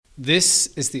This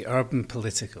is the Urban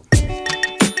Political,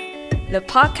 the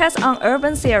podcast on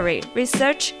urban theory,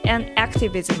 research, and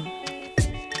activism.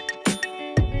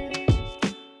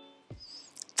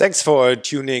 Thanks for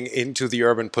tuning into the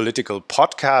Urban Political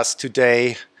podcast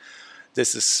today.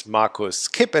 This is Markus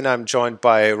Kipp, and I'm joined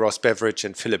by Ross Beveridge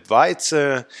and Philipp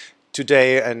Weitze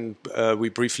today, and we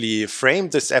briefly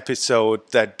framed this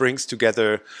episode that brings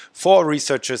together 4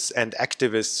 researchers and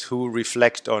activists who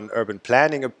reflect on urban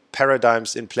planning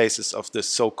paradigms in places of the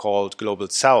so-called Global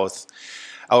South.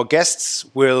 Our guests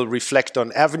will reflect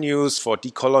on avenues for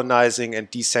decolonizing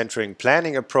and decentering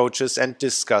planning approaches and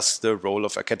discuss the role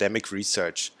of academic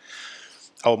research.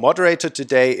 Our moderator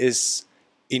today is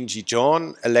Inji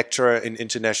John, a lecturer in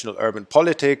international urban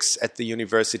politics at the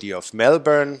University of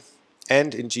Melbourne.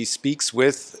 And Inji speaks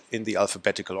with, in the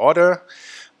alphabetical order,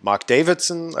 Mark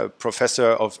Davidson, a professor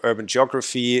of urban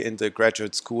geography in the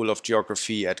Graduate School of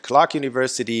Geography at Clark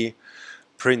University,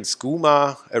 Prince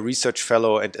Guma, a research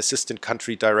fellow and assistant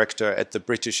country director at the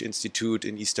British Institute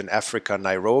in Eastern Africa,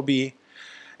 Nairobi,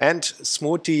 and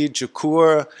Smruti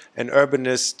Jukur, an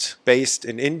urbanist based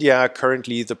in India,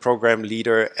 currently the program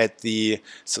leader at the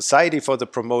Society for the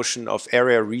Promotion of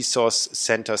Area Resource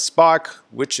Center SPARC,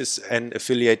 which is an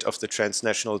affiliate of the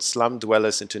Transnational Slum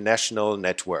Dwellers International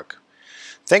Network.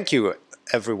 Thank you,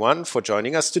 everyone, for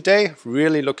joining us today.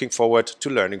 Really looking forward to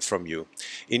learning from you.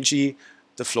 Inji,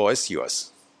 the floor is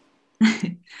yours.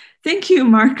 Thank you,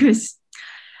 Markus.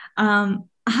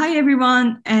 Hi,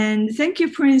 everyone, and thank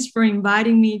you, Prince, for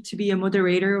inviting me to be a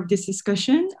moderator of this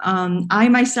discussion. I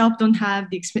myself don't have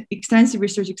the extensive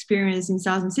research experience in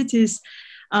southern cities,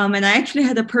 and I actually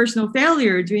had a personal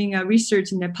failure doing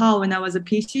research in Nepal when I was a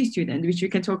PhD student, which we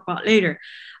can talk about later.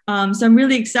 So I'm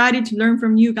really excited to learn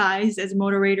from you guys as a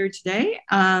moderator today.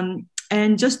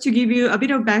 And just to give you a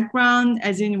bit of background,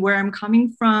 as in where I'm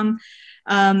coming from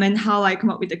and how I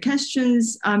come up with the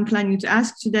questions I'm planning to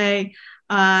ask today.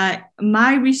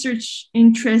 My research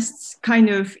interests kind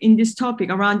of in this topic,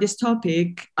 around this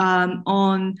topic,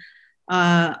 on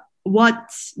what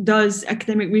does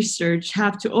academic research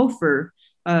have to offer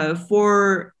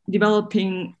for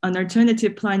developing an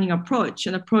alternative planning approach,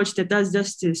 an approach that does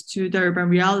justice to the urban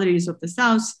realities of the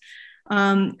South.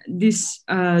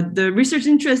 The research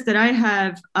interest that I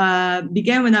have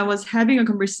began when I was having a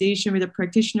conversation with a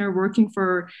practitioner working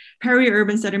for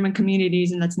peri-urban settlement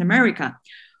communities in Latin America.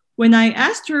 When I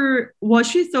asked her what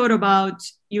she thought about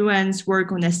UN's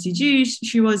work on SDGs,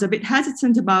 she was a bit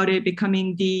hesitant about it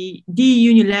becoming the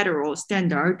unilateral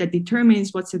standard that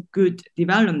determines what's a good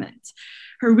development.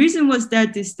 Her reason was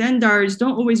that the standards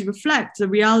don't always reflect the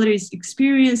realities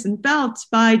experienced and felt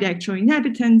by the actual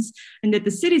inhabitants, and that the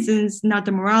citizens, not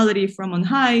the morality from on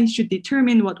high, should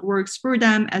determine what works for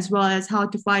them, as well as how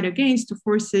to fight against the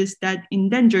forces that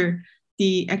endanger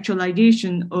the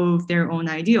actualization of their own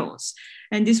ideals.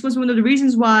 And this was one of the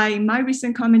reasons why in my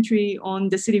recent commentary on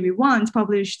The City We Want,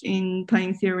 published in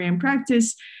Planning Theory and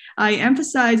Practice, I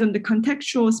emphasize on the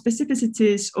contextual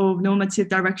specificities of normative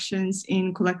directions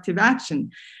in collective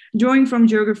action. Drawing from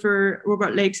geographer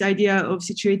Robert Lake's idea of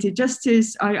situated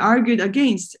justice, I argued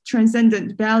against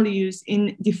transcendent values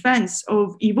in defense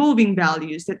of evolving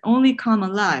values that only come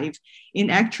alive in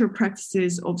actual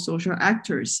practices of social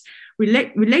actors.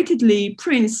 Relatedly,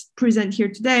 Prince, present here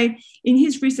today, in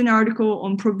his recent article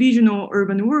on provisional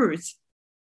urban words,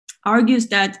 argues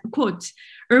that, quote,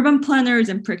 urban planners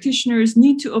and practitioners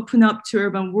need to open up to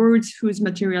urban words whose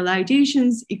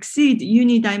materializations exceed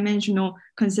unidimensional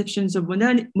conceptions of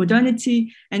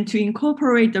modernity, and to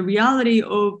incorporate the reality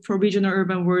of provisional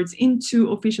urban words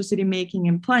into official city making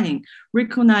and planning,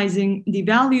 recognizing the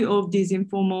value of these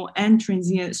informal and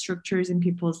transient structures in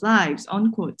people's lives,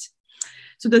 unquote.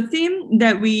 So the theme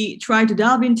that we try to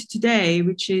delve into today,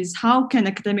 which is how can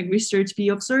academic research be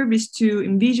of service to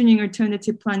envisioning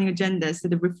alternative planning agendas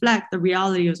that reflect the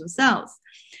realities of the South,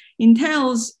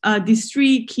 entails these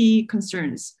 3 key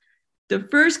concerns. The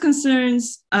first concern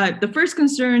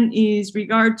is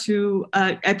regard to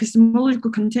epistemological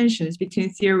contentions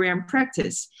between theory and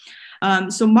practice.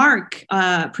 So Mark,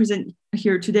 present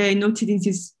here today, noted in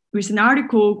his recent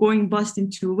article, Going Bust in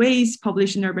 2 Ways,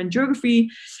 published in Urban Geography,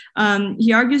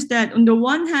 he argues that on the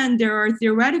one hand, there are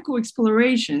theoretical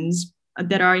explorations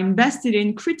that are invested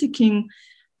in critiquing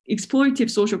exploitative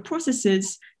social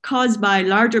processes caused by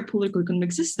larger political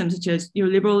economic systems, such as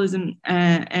neoliberalism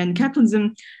and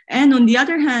capitalism. And on the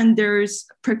other hand, there's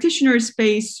practitioner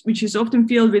space, which is often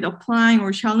filled with applying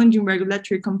or challenging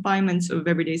regulatory confinements of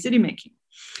everyday city making.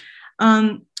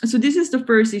 So this is the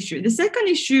first issue. The second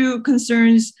issue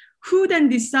concerns who then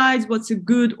decides what's a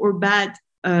good or bad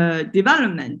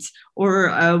development,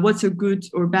 or what's a good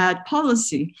or bad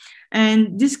policy.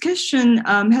 And this question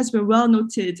has been well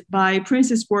noted by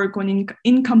Prince's work on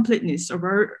incompleteness of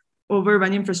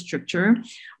urban infrastructure,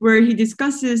 where he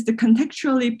discusses the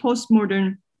contextually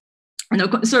post-Western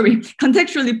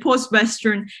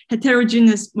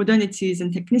heterogeneous modernities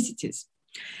and technicities.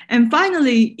 And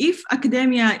finally, if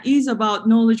academia is about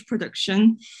knowledge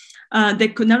production,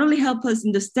 that could not only help us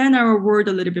understand our world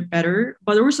a little bit better,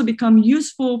 but also become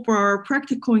useful for our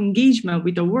practical engagement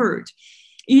with the world,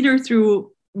 either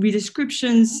through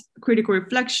redescriptions, critical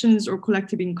reflections, or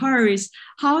collective inquiries.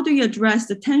 How do you address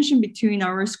the tension between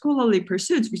our scholarly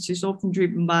pursuits, which is often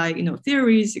driven by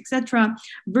theories, etc.,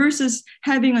 versus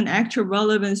having an actual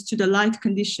relevance to the life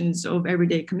conditions of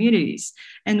everyday communities?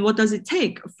 And what does it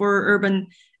take for urban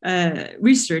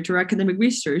research or academic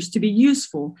research to be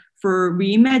useful for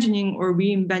reimagining or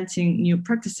reinventing new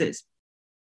practices?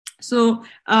 So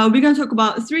we're going to talk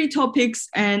about 3 topics,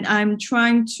 and I'm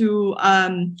trying to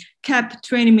cap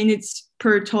 20 minutes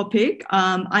per topic.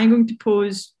 I'm going to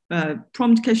pose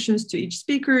prompt questions to each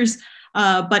speakers,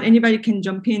 but anybody can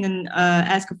jump in and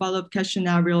ask a follow-up question.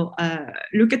 I will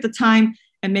look at the time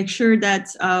and make sure that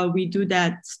we do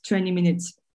that 20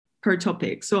 minutes per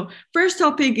topic. So first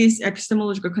topic is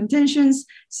epistemological contentions.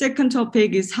 Second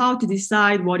topic is how to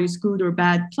decide what is good or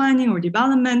bad planning or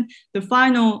development. The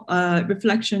final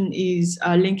reflection is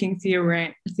linking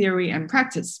theory and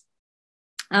practice.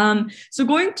 So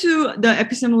going to the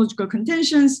epistemological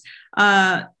contentions,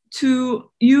 to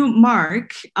you,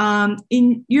 Mark,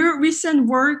 in your recent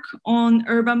work on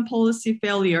urban policy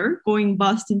failure, going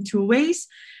bust in 2 ways,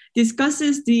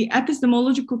 discusses the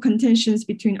epistemological contentions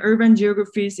between urban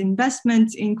geography's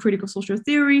investment in critical social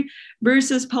theory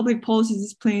versus public policy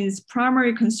discipline's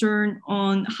primary concern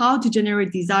on how to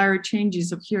generate desired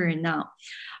changes of here and now.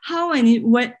 How and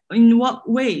in what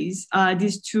ways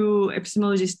these 2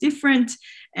 epistemologies different?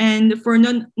 And for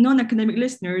non-academic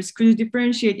listeners, could you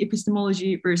differentiate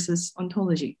epistemology versus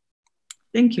ontology?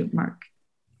 Thank you, Mark.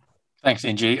 Thanks,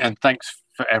 Inji, and thanks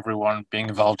for everyone being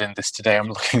involved in this today. I'm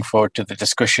looking forward to the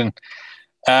discussion.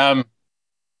 Sure,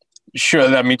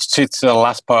 I mean, to the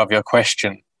last part of your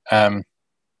question, as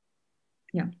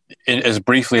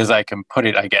briefly as I can put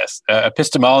it, I guess,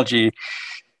 epistemology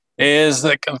is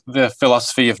the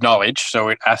philosophy of knowledge. So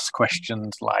it asks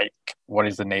questions like, what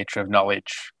is the nature of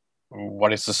knowledge?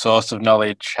 What is the source of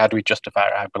knowledge? How do we justify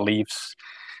our beliefs?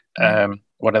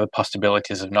 What are the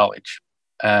possibilities of knowledge?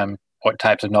 What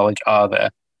types of knowledge are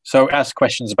there? So ask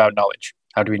questions about knowledge.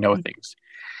 How do we know things?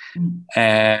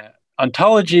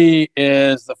 Ontology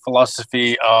is the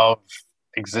philosophy of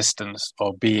existence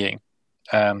or being.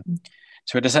 So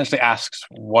it essentially asks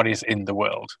what is in the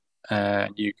world.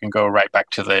 You can go right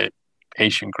back to the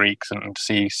ancient Greeks and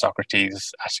see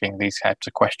Socrates asking these types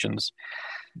of questions.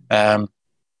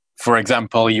 For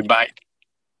example, you might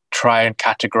try and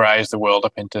categorize the world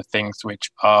up into things which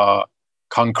are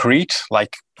concrete,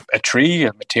 like a tree,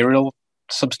 a material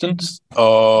substance,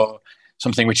 or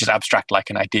something which is abstract, like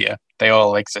an idea. They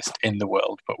all exist in the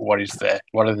world, but what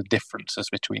are the differences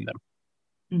between them?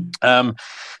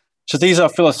 So these are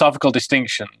philosophical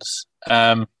distinctions.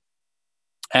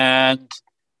 And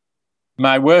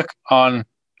my work on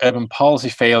urban policy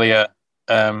failure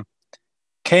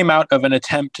came out of an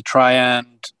attempt to try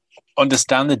and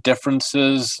understand the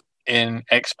differences in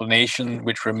explanation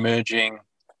which were emerging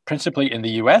principally in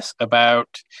the US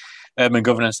about urban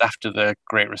governance after the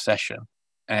Great Recession.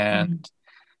 And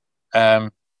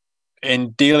in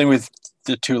dealing with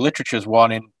the 2 literatures,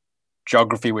 one in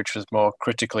geography, which was more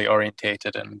critically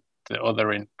orientated, and the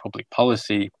other in public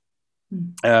policy,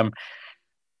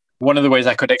 one of the ways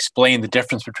I could explain the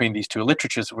difference between these 2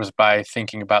 literatures was by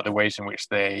thinking about the ways in which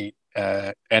they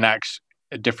enact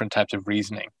different types of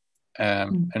reasoning.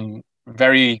 And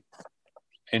very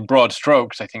in broad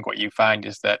strokes, I think what you find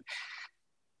is that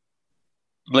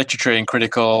literature in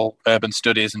critical urban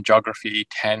studies and geography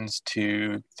tends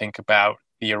to think about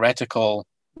theoretical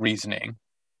reasoning,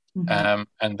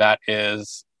 and that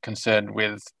is concerned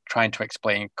with trying to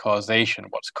explain causation,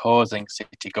 what's causing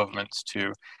city governments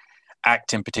to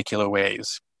act in particular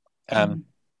ways. And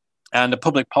the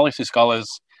public policy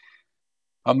scholars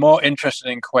are more interested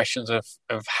in questions of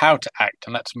how to act,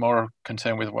 and that's more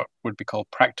concerned with what would be called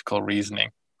practical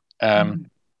reasoning. And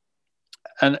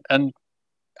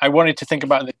I wanted to think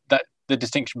about the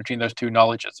distinction between those 2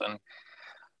 knowledges. And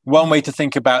one way to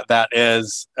think about that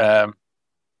is a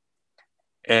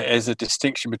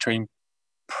distinction between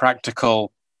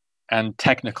practical and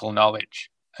technical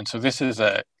knowledge. And so this is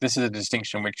a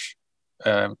distinction which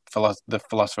the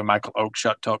philosopher Michael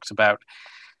Oakeshott talks about.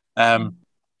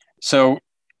 So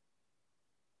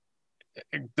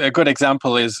a good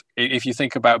example is if you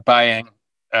think about buying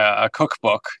a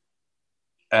cookbook,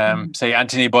 say,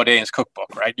 Anthony Bourdain's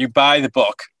cookbook, right? You buy the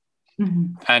book,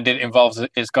 and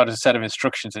it's got a set of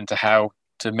instructions into how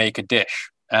to make a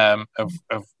dish of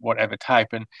whatever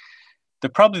type. And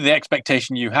probably the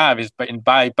expectation you have is, but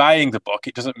by buying the book,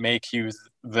 it doesn't make you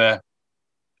as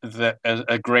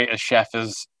great a chef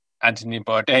as Anthony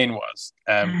Bourdain was,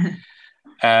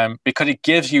 because it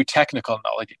gives you technical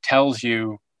knowledge. It tells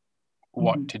you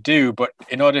what to do, but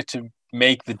in order to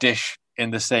make the dish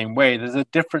in the same way, there's a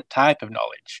different type of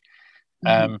knowledge,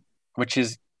 which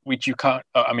you can't.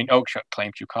 I mean, Oakeshott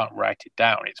claims you can't write it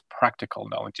down. It's practical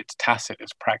knowledge. It's tacit.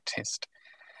 It's practiced.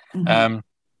 And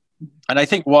I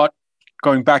think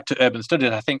going back to urban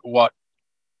studies, I think what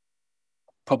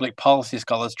public policy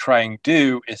scholars try and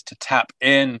do is to tap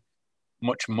in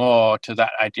much more to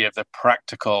that idea of the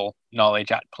practical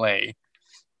knowledge at play,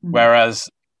 whereas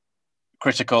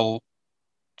critical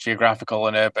geographical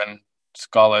and urban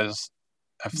scholars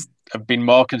have been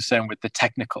more concerned with the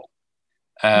technical,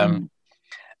 and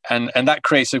that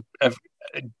creates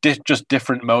just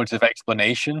different modes of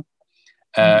explanation,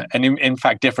 and in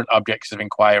fact different objects of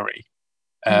inquiry.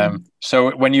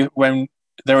 So when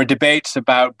there are debates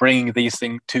about bringing these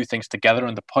two things together,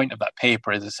 and the point of that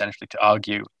paper is essentially to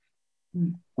argue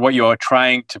what you're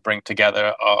trying to bring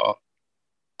together, or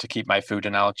to keep my food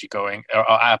analogy going,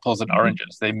 are apples and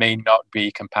oranges. They may not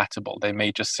be compatible. They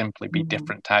may just simply be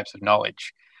different types of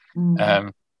knowledge.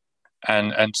 And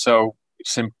so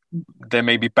there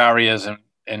may be barriers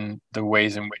in the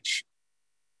ways in which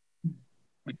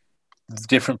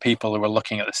different people who are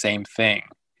looking at the same thing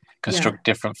construct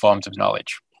different forms of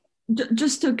knowledge.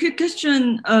 Just a quick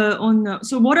question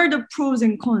so what are the pros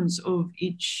and cons of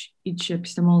each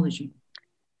epistemology?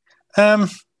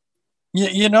 That's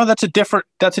a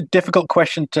difficult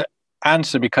question to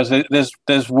answer, because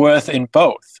there's worth in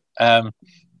both, and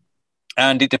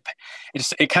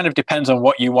it kind of depends on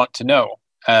what you want to know,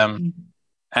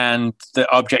 and the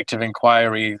object of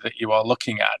inquiry that you are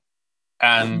looking at,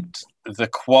 and the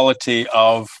quality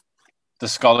of the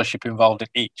scholarship involved in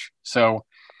each. So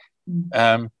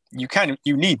you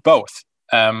need both.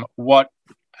 What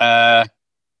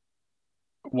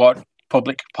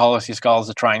public policy scholars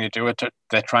are trying to do,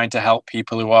 they're trying to help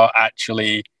people who are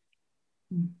actually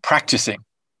practicing,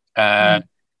 and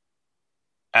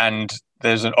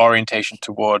there's an orientation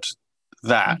towards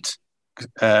that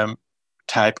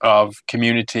type of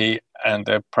community and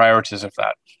the priorities of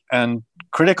that. And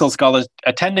critical scholars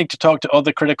are tending to talk to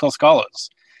other critical scholars,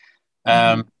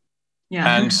 and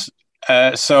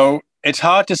so it's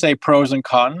hard to say pros and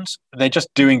cons. They're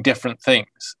just doing different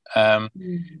things, and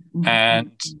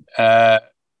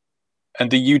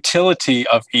the utility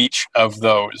of each of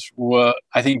those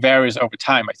I think varies over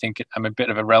time. I think I'm a bit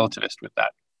of a relativist with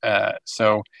that.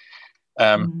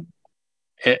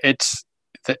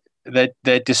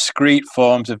 They're discrete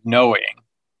forms of knowing,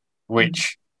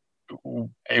 which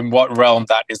in what realm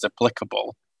that is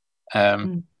applicable,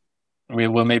 we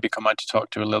will maybe come on to talk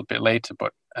to a little bit later,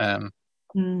 but I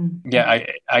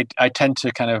tend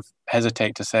to kind of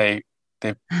hesitate to say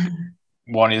that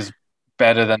one is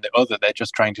better than the other. They're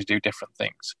just trying to do different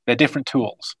things. They're different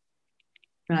tools.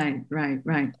 Right.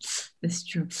 That's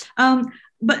true.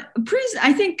 But Pris,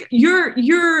 I think your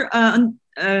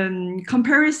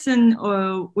comparison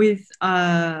with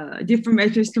different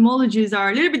epistemologies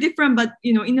are a little bit different, but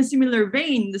in a similar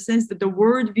vein, in the sense that the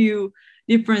worldview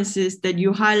differences that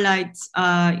you highlight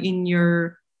in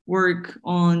your work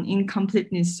on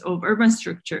incompleteness of urban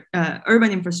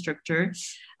infrastructure,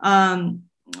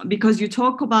 because you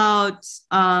talk about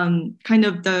kind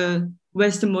of the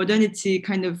Western modernity,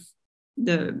 kind of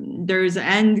there's an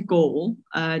end goal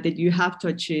that you have to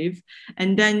achieve,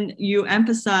 and then you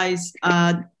emphasize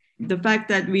the fact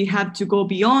that we have to go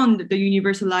beyond the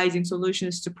universalizing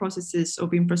solutions to processes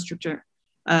of infrastructure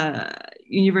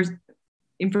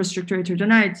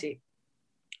heterogeneity.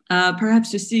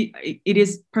 Perhaps it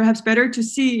is perhaps better to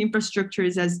see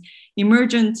infrastructures as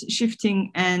emergent,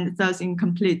 shifting, and thus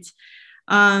incomplete.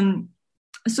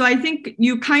 So I think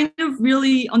you kind of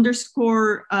really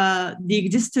underscore the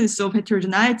existence of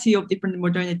heterogeneity of different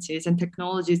modernities and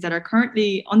technologies that are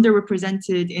currently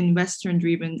underrepresented in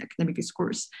Western-driven academic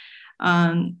discourse.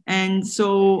 And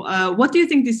so what do you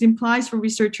think this implies for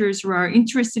researchers who are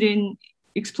interested in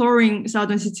exploring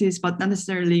southern cities, but not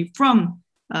necessarily from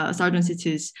southern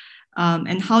cities?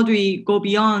 And how do we go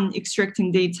beyond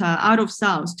extracting data out of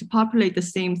South to populate the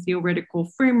same theoretical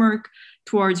framework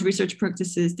towards research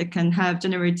practices that can have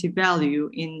generative value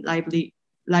in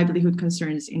livelihood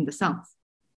concerns in the South?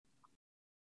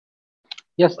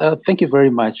 Yes, thank you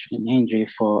very much, Henry,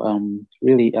 for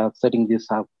really setting this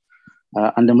up.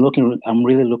 And I'm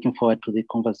really looking forward to the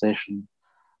conversation.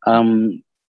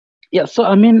 Yeah, so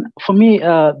I mean, for me,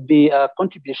 the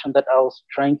contribution that I was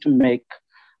trying to make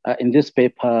in this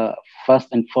paper, first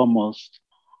and foremost,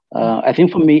 I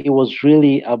think for me, it was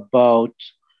really about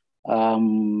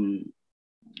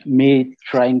me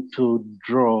trying to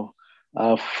draw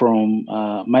from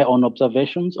my own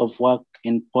observations of work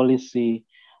in policy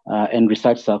and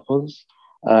research circles,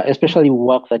 especially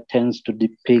work that tends to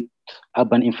depict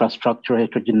urban infrastructure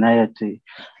heterogeneity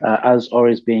as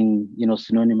always being,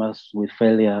 synonymous with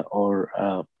failure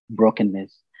or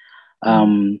brokenness.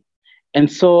 And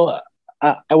so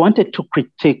I wanted to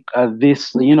critique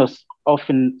this,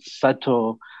 often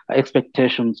subtle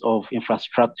expectations of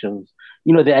infrastructures.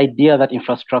 The idea that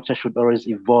infrastructure should always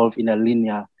evolve in a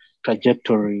linear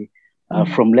trajectory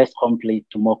from less complete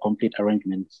to more complete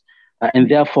arrangements. And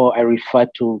therefore, I refer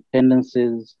to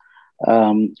tendencies,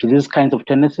 to these kinds of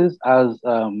tendencies as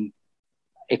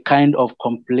a kind of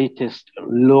completist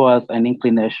laws and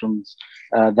inclinations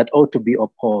that ought to be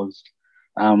opposed.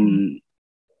 And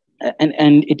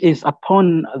it is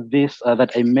upon this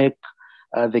that I make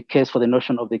the case for the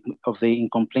notion of the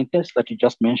incompleteness that you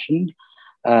just mentioned.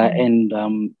 And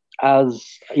as,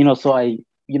 so I,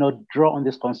 draw on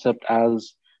this concept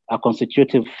as a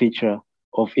constitutive feature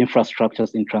of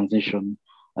infrastructures in transition,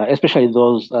 especially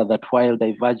those that, while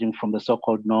diverging from the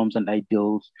so-called norms and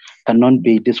ideals, cannot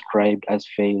be described as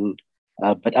failed,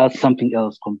 but as something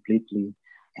else completely.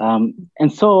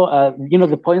 And so,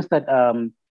 the points that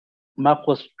Mark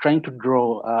was trying to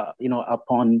draw,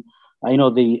 upon,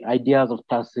 the ideas of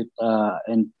tacit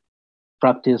and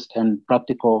practiced and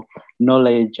practical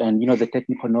knowledge and, the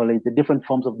technical knowledge, the different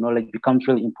forms of knowledge becomes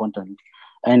really important.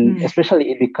 And especially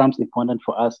it becomes important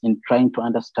for us in trying to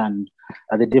understand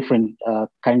the different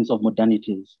kinds of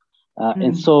modernities.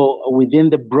 And so within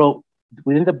the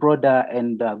broader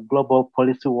and global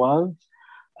policy world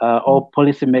or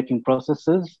policy making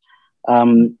processes,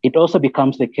 it also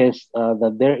becomes the case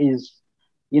that there is,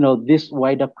 this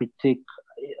wider critique.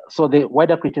 So the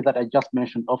wider critique that I just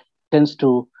mentioned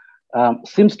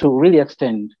seems to really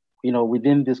extend,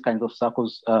 within these kinds of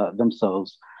circles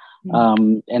themselves.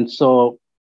 And so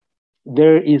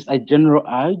there is a general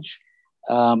urge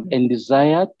and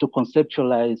desire to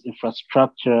conceptualize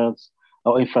infrastructures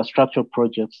or infrastructure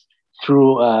projects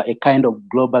through a kind of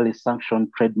globally sanctioned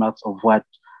trademarks of what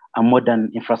a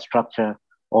modern infrastructure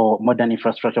or modern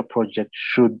infrastructure project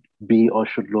should be or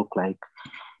should look like.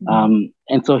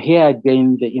 And so here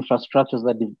again, the infrastructures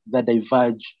that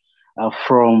diverge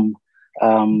from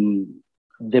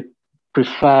the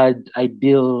preferred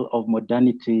ideal of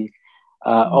modernity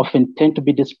often tend to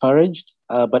be disparaged,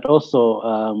 but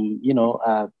also,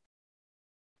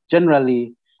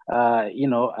 generally,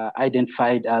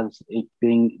 identified as it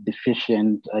being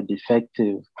deficient,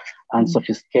 defective,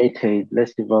 unsophisticated,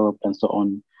 less developed, and so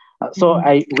on. So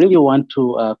I really want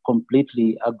to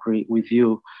completely agree with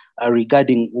you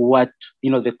regarding what,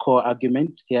 the core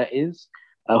argument here is,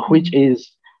 which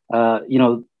is,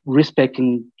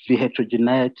 respecting the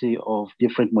heterogeneity of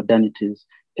different modernities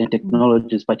and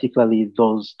technologies, particularly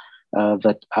those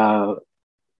that are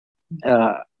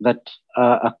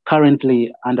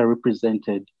currently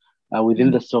underrepresented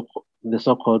within the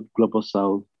so-called global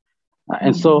south.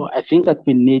 And so I think that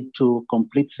we need to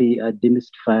completely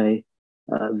demystify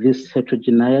this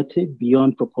heterogeneity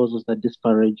beyond proposals that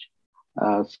disparage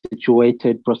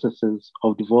situated processes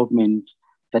of development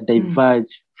that diverge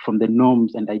from the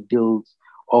norms and ideals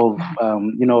of,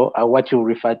 what you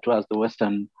refer to as the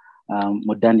Western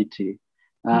modernity.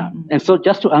 And so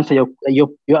just to answer your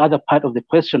other part of the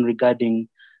question regarding,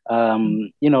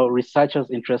 researchers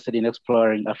interested in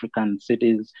exploring African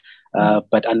cities,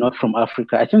 but are not from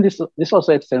Africa, I think this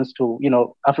also extends to,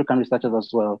 African researchers as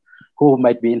well, who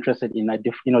might be interested in,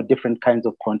 different kinds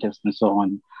of contexts and so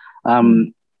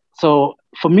on. So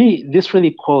for me, this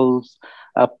really calls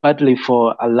partly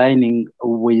for aligning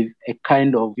with a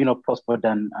kind of,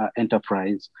 postmodern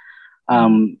enterprise.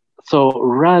 So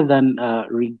rather than,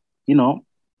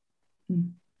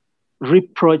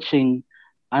 reproaching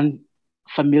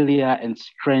unfamiliar and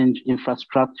strange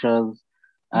infrastructures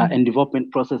and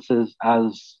development processes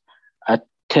as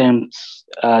attempts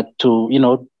to, in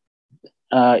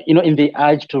the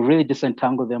urge to really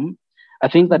disentangle them, I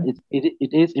think that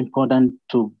it is important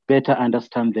to better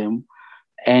understand them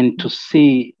and to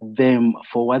see them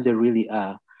for what they really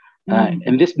are.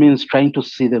 And this means trying to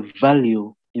see the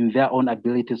value in their own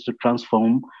abilities to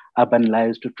transform urban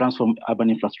lives, to transform urban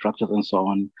infrastructures and so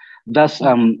on. Thus,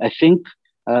 I think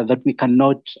that we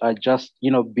cannot just,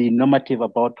 be normative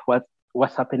about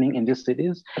what's happening in these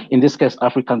cities, in this case,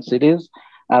 African cities,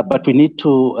 but we need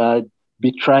to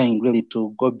be trying really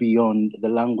to go beyond the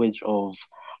language of,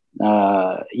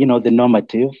 the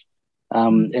normative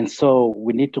And so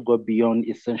we need to go beyond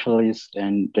essentialist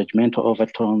and judgmental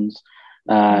overtones.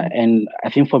 And I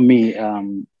think for me,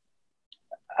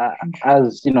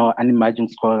 as an emerging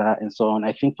scholar and so on,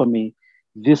 I think for me,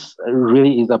 this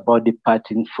really is about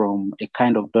departing from a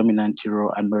kind of dominant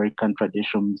Euro-American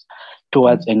traditions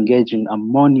towards engaging a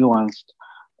more nuanced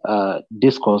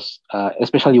discourse,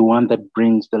 especially one that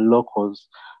brings the locals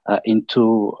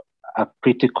into a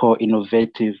critical,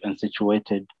 innovative, and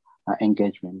situated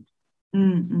engagement.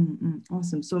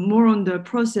 Awesome. So more on the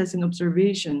process and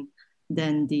observation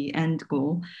than the end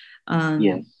goal.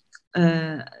 Yes.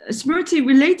 Smriti,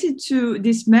 related to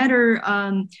this matter,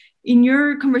 in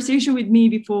your conversation with me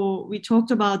before, we talked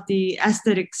about the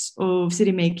aesthetics of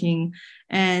city making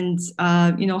and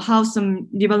how some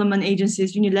development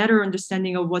agencies' unilateral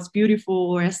understanding of what's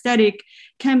beautiful or aesthetic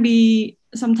can be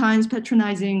sometimes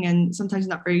patronizing and sometimes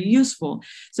not very useful.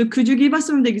 So could you give us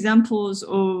some of the examples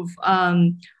of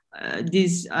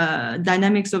these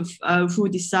dynamics of who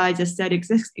decides aesthetics,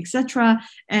 etc.,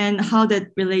 and how that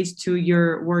relates to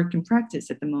your work and practice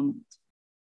at the moment?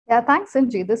 Yeah, thanks,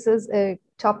 Angie. This is a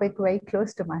topic very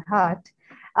close to my heart.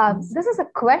 This is a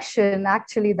question,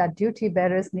 actually, that duty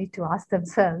bearers need to ask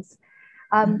themselves.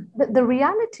 The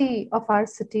reality of our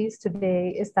cities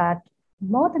today is that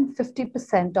more than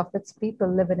 50% of its people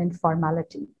live in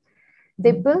informality.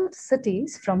 They build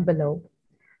cities from below.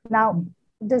 Now,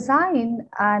 design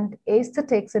and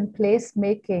aesthetics in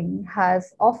placemaking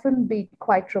has often been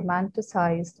quite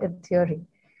romanticized in theory.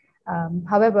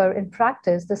 However, in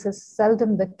practice, this is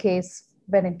seldom the case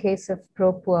when in case of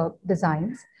pro-poor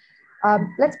designs.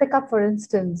 Let's pick up, for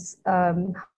instance,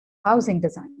 housing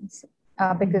designs,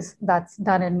 because that's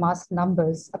done in mass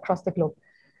numbers across the globe.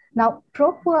 Now,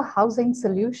 pro-poor housing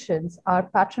solutions are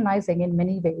patronizing in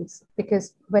many ways,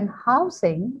 because when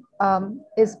housing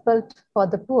is built for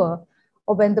the poor,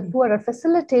 or when the poor are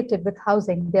facilitated with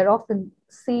housing, they're often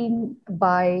seen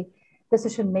by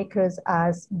decision makers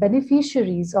as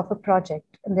beneficiaries of a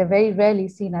project, and they're very rarely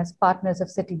seen as partners of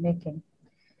city making.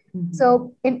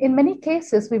 So in many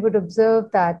cases, we would observe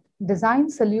that design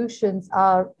solutions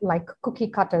are like cookie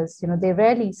cutters. They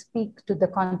rarely speak to the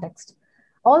context.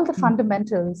 All the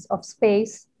fundamentals of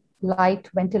space, light,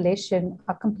 ventilation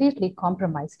are completely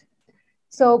compromised.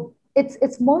 So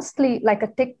it's mostly like a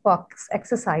tick box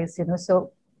exercise,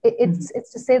 So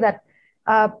it's to say that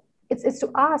it's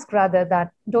to ask rather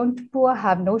that don't poor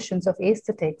have notions of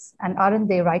aesthetics, and aren't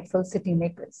they rightful city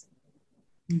makers?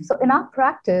 So in our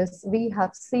practice, we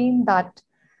have seen that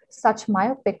such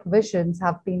myopic visions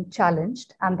have been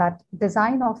challenged, and that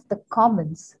design of the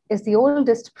commons is the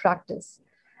oldest practice.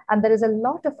 And there is a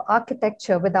lot of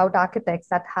architecture without architects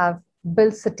that have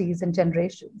built cities in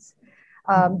generations.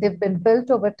 They've been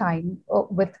built over time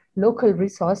with local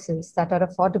resources that are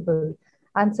affordable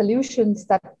and solutions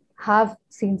that have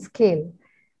seen scale.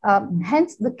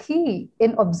 Hence, the key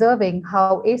in observing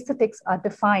how aesthetics are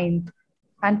defined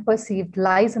and perceived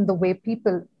lies in the way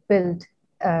people build,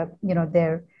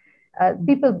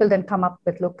 people build and come up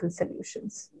with local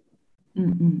solutions.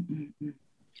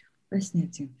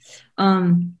 Fascinating.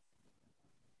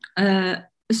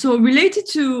 So related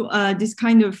to this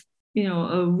kind of,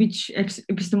 which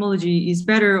epistemology is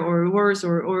better or worse,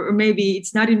 or maybe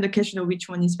it's not even the question of which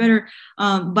one is better,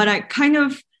 but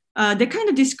the kind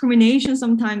of discrimination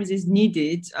sometimes is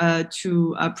needed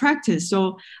to practice.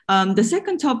 So the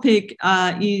second topic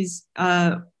is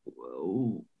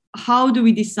how do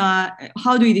we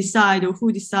decide, or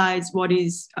who decides what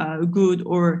is good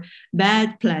or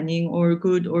bad planning, or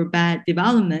good or bad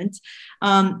development?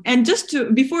 And just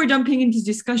before jumping into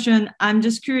discussion, I'm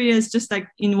just curious, just like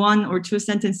in one or two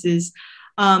sentences,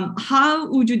 how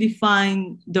would you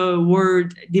define the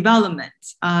word development?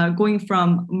 Going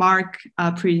from Mark,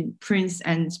 Prince,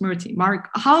 and Smriti. Mark,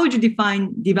 how would you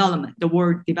define development, the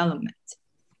word development?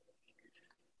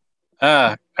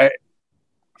 For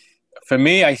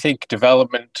me, I think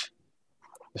development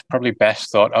is probably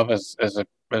best thought of as an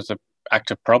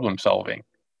act of problem solving,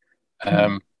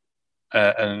 and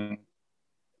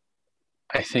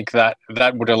I think that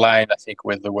would align,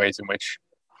 with the ways in which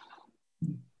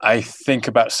I think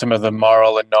about some of the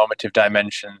moral and normative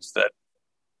dimensions that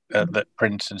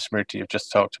Prince and Smriti have just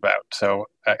talked about. So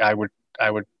I would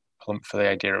plump for the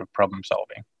idea of problem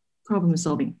solving. Problem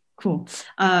solving, cool.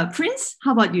 Prince,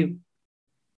 how about you?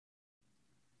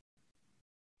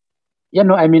 Yeah,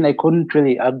 no, I couldn't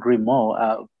really agree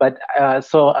more. But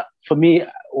for me,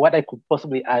 what I could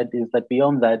possibly add is that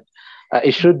beyond that,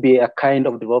 it should be a kind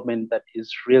of development that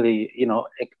is really,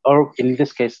 or in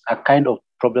this case, a kind of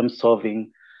problem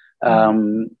solving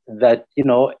that,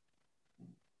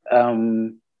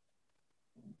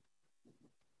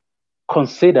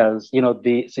 considers,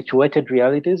 the situated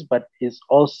realities, but is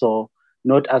also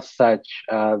not as such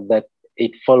that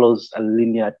it follows a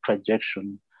linear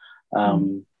trajectory.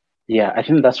 I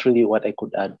think that's really what I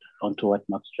could add onto what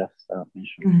Max just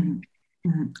mentioned.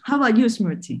 How about you,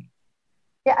 Smriti?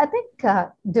 Yeah, I think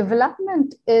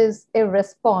development is a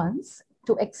response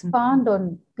to expand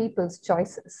on people's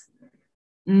choices.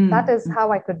 That is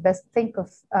how I could best think of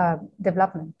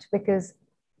development, because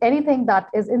anything that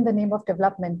is in the name of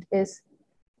development is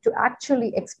to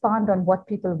actually expand on what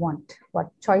people want, what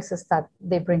choices that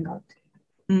they bring out.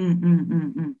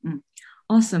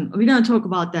 Awesome. We're going to talk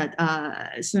about that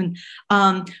soon.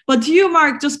 But to you,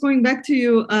 Mark, just going back to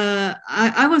you,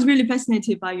 I was really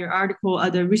fascinated by your article,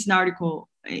 the recent article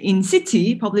in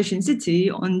City, published in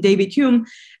City on David Hume.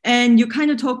 And you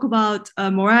kind of talk about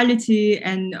morality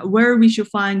and where we should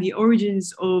find the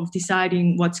origins of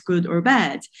deciding what's good or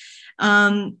bad.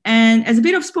 And as a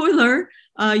bit of spoiler,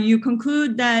 you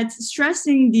conclude that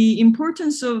stressing the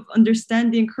importance of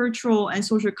understanding cultural and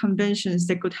social conventions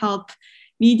that could help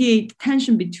mediate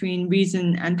tension between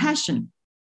reason and passion.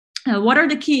 What are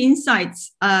the key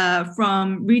insights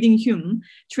from reading Hume,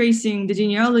 tracing the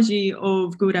genealogy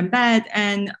of good and bad,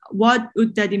 and what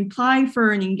would that imply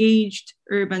for an engaged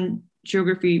urban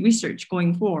geography research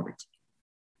going forward?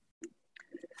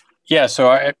 Yeah,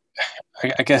 so I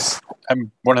guess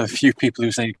I'm one of the few people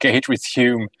who's engaged with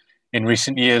Hume in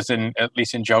recent years, at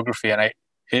least in geography, and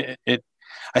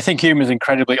I think Hume is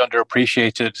incredibly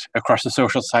underappreciated across the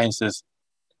social sciences.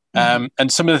 And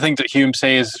some of the things that Hume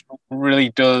says really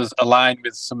does align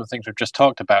with some of the things we've just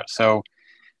talked about. So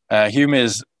Hume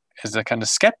is a kind of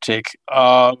skeptic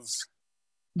of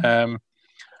the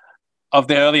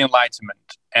early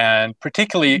Enlightenment, and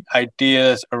particularly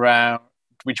ideas around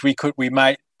which we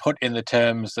might put in the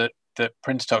terms that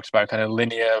Prince talks about, kind of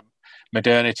linear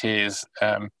modernities,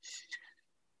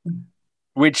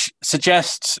 which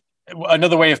suggests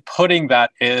another way of putting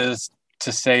that is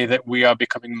to say that we are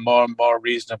becoming more and more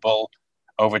reasonable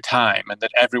over time, and that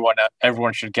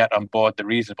everyone should get on board the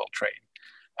reasonable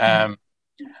train.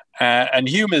 And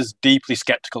Hume is deeply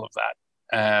skeptical of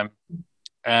that.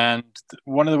 And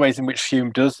one of the ways in which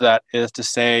Hume does that is to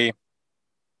say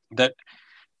that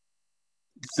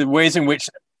the ways in which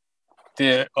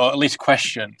or at least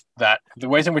question that the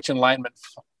ways in which Enlightenment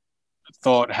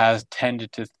thought has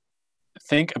tended to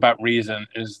think about reason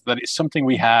is that it's something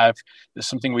we have, it's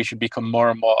something we should become more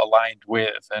and more aligned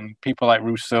with. And people like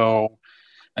Rousseau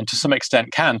and to some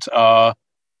extent Kant are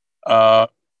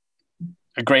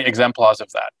great exemplars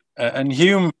of that. And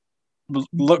Hume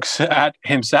looks at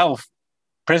himself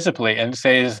principally and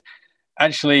says,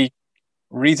 actually,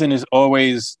 reason is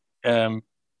always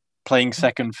playing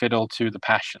second fiddle to the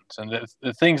passions. And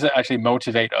the things that actually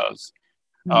motivate us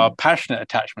are passionate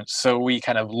attachments. So we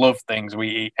kind of love things,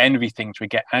 we envy things, we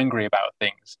get angry about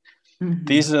things.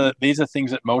 These are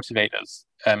things that motivate us.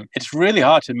 It's really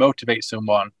hard to motivate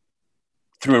someone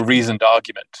through a reasoned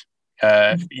argument.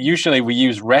 Usually we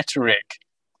use rhetoric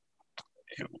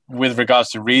with regards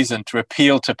to reason to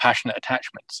appeal to passionate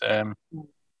attachments.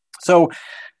 So,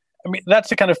 I mean,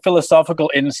 that's a kind of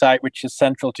philosophical insight which is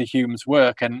central to Hume's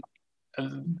work. And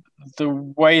the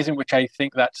ways in which I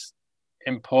think that's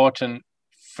important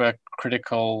for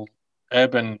critical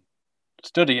urban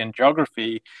study and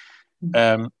geography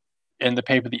in the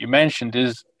paper that you mentioned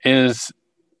is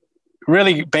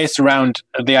really based around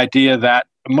the idea that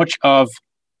much of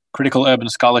critical urban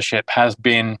scholarship has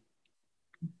been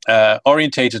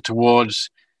orientated towards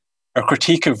a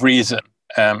critique of reason.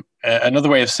 Another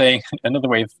way of saying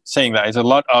that is a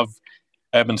lot of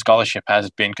urban scholarship has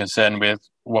been concerned with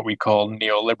what we call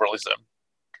neoliberalism.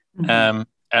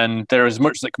 And there is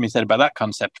much that can be said about that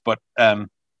concept, but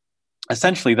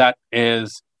essentially that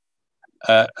is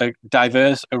a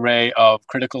diverse array of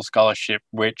critical scholarship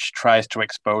which tries to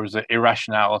expose the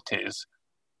irrationalities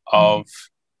of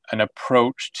an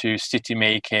approach to city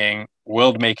making,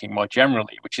 world making more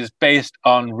generally, which is based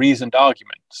on reasoned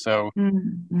argument. So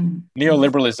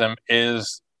neoliberalism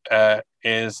is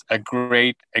a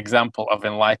great example of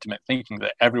Enlightenment thinking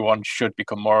that everyone should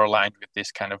become more aligned with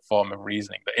this kind of form of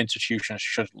reasoning, that institutions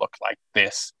should look like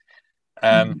this.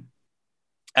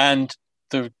 And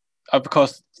of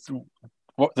course,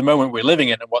 what the moment we're living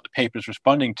in and what the paper is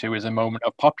responding to is a moment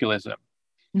of populism.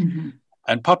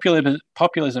 And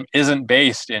populism isn't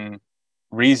based in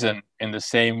reason in the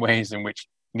same ways in which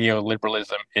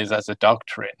neoliberalism is as a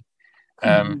doctrine.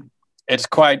 It's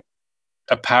quite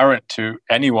apparent to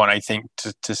anyone, I think,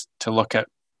 to look at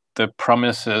the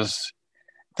promises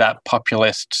that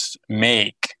populists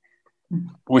make,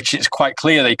 which is quite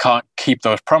clear they can't keep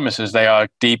those promises. They are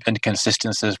deep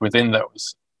inconsistencies within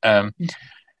those.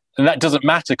 that doesn't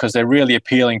matter because they're really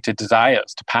appealing to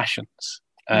desires, to passions.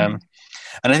 And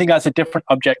I think that's a different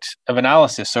object of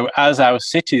analysis. So as our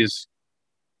cities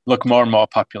look more and more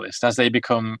populist, as they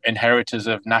become inheritors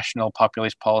of national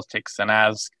populist politics, and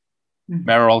as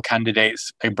mayoral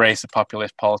candidates embrace the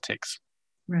populist politics,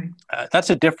 that's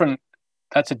a different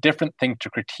thing to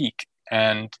critique.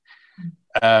 And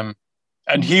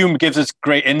Hume gives us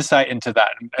great insight into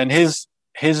that. And his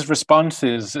response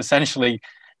is essentially,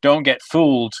 don't get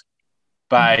fooled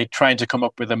by trying to come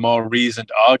up with a more reasoned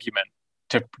argument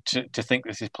to think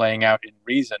this is playing out in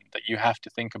reason, that you have to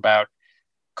think about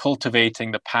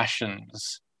cultivating the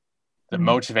passions that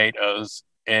motivate us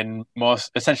in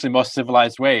essentially more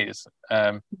civilized ways.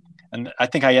 And I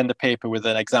think I end the paper with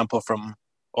an example from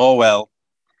Orwell,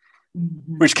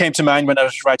 which came to mind when I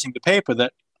was writing the paper,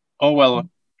 that Orwell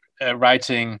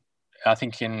writing, I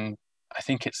think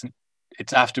it's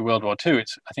after World War II,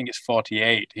 I think it's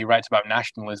 48, he writes about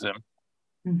nationalism.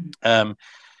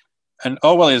 And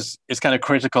Orwell is kind of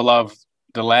critical of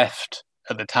the left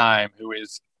at the time, who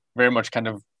is very much kind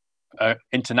of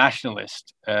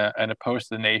internationalist and opposed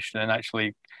to the nation. And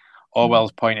actually,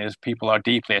 Orwell's point is people are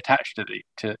deeply attached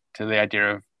to the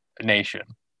idea of a nation.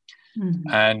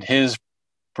 And his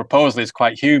proposal is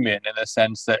quite Humean in the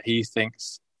sense that he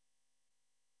thinks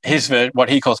what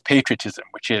he calls patriotism,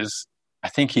 which is, I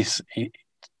think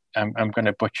I'm going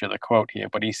to butcher the quote here,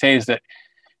 but he says that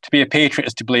to be a patriot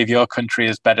is to believe your country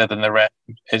is better than the rest,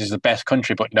 it is the best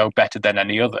country, but no better than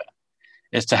any other.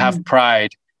 Is to have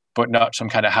pride, but not some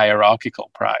kind of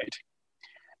hierarchical pride.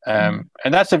 And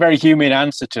that's a very human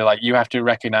answer to, like, you have to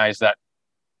recognize that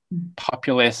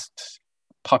populist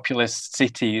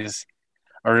cities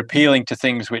are appealing to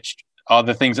things which are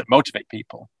the things that motivate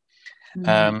people.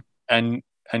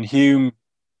 And Hume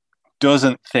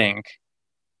doesn't think,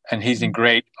 and he's in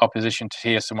great opposition to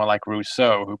here someone like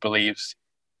Rousseau, who believes,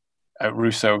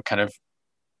 Rousseau kind of,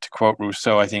 to quote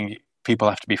Rousseau, I think people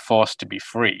have to be forced to be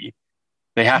free.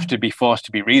 They have to be forced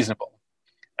to be reasonable.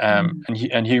 And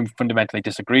Hume fundamentally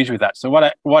disagrees with that. So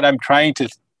what I'm trying to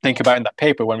think about in that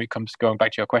paper, when it comes to going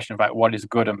back to your question about what is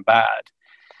good and bad,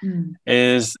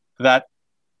 is that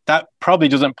probably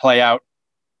doesn't play out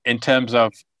in terms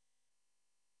of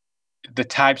the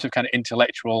types of kind of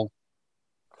intellectual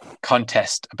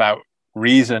contest about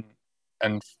reason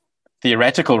and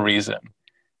theoretical reason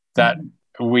that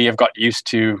we have got used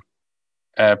to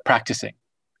practicing,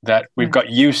 that we've got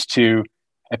used to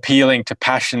appealing to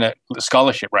passionate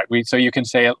scholarship, right? So you can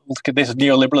say, look at this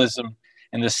neoliberalism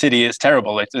in the city is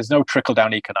terrible. There's no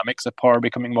trickle-down economics. The poor are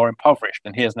becoming more impoverished.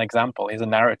 And here's an example. Here's a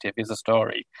narrative. Here's a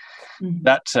story.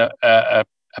 That's a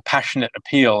passionate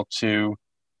appeal to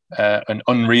an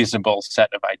unreasonable set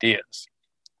of ideas.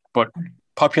 But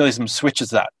populism switches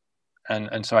that.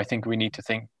 And so I think we need to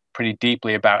think pretty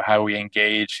deeply about how we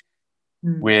engage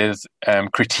with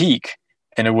critique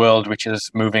in a world which is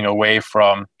moving away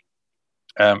from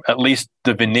at least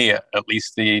the veneer, at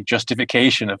least the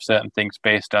justification of certain things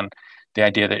based on the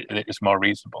idea that it is more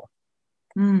reasonable.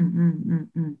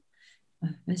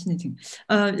 Fascinating.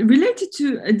 Related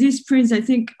to this, Prince, I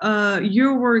think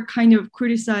your work kind of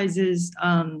criticizes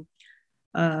on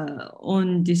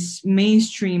this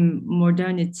mainstream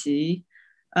modernity.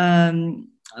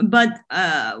 But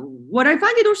what I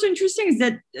find it also interesting is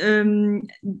that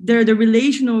the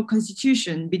relational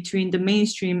constitution between the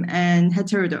mainstream and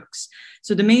heterodox.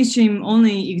 So the mainstream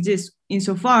only exists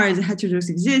insofar as heterodox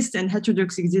exists, and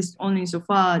heterodox exists only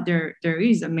insofar there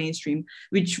is a mainstream,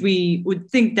 which we would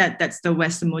think that that's the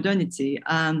Western modernity.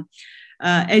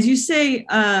 As you say,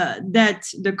 that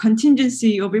the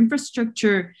contingency of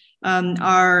infrastructure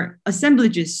are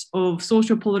assemblages of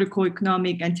social, political,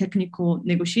 economic, and technical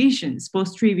negotiations,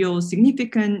 both trivial,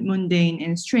 significant, mundane,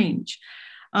 and strange.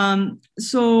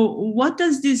 So what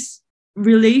does this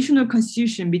relational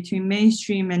constitution between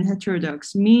mainstream and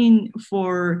heterodox mean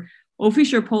for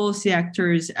official policy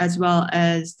actors as well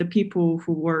as the people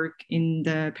who work in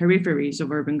the peripheries of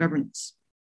urban governance?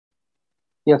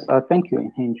 Yes, thank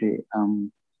you, Henry.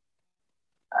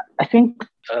 I think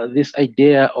this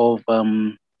idea of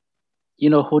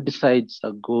who decides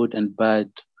good and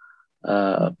bad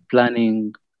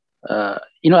planning, at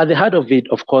the heart of it,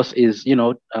 of course, is,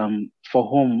 for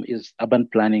whom is urban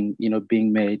planning,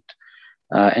 being made,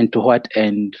 and to what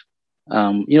end,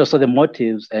 so the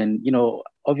motives and,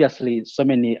 obviously so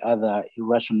many other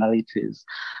irrationalities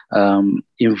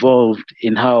involved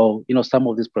in how, some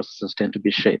of these processes tend to be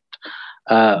shaped.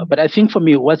 But I think for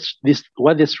me, what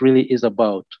this really is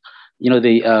about,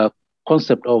 the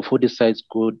concept of who decides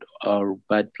good or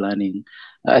bad planning,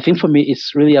 I think for me,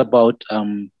 it's really about,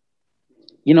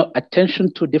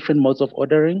 attention to different modes of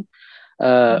ordering.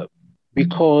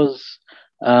 because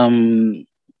I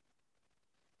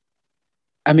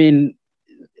mean,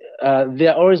 there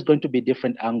are always going to be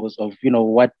different angles of,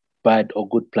 what bad or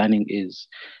good planning is,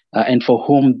 and for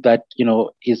whom that,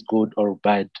 is good or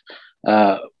bad.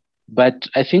 But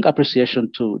I think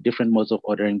appreciation to different modes of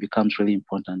ordering becomes really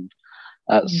important.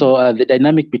 So the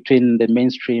dynamic between the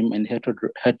mainstream and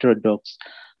heterodox,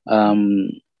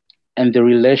 and the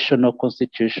relational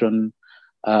constitution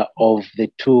of the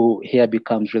two here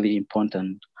becomes really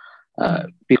important.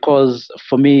 Because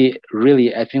for me,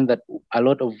 really, I think that a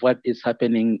lot of what is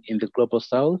happening in the global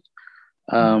south,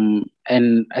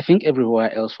 and I think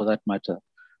everywhere else for that matter,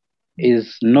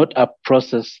 is not a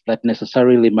process that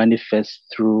necessarily manifests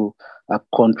through a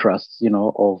contrast,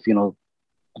 of,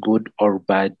 good or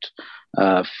bad,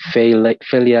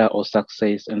 failure or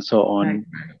success, and so on.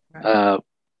 Right.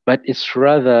 But it's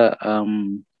rather,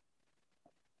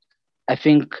 I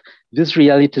think these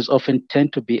realities often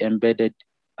tend to be embedded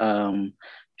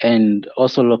and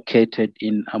also located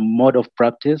in a mode of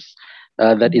practice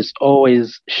that is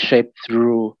always shaped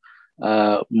through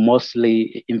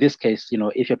mostly, in this case,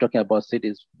 if you're talking about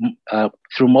cities,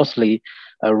 through mostly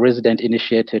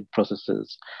resident-initiated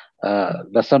processes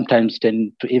that sometimes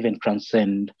tend to even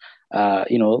transcend,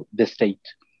 the state.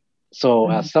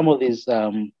 So some of these,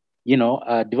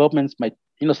 developments might,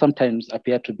 sometimes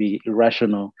appear to be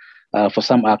irrational for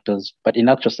some actors, but in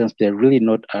actual sense, they're really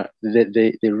not.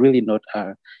 They really not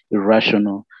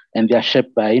irrational, and they are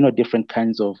shaped by different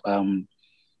kinds of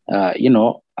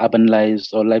urban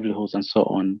lives or livelihoods and so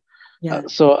on. Yeah.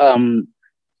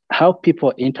 How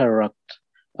people interact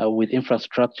with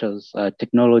infrastructures,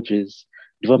 technologies,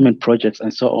 development projects,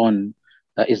 and so on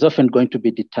is often going to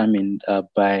be determined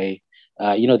by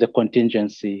the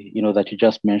contingency that you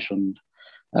just mentioned.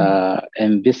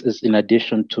 And this is in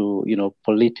addition to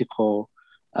political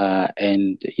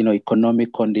and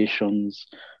economic conditions,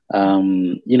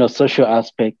 social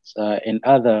aspects, and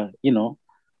other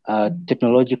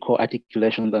technological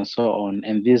articulations and so on.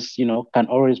 And this can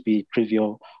always be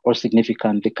trivial or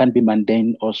significant. They can be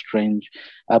mundane or strange,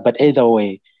 but either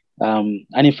way,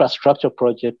 an infrastructure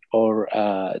project or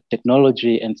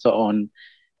technology and so on,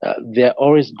 they're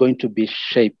always going to be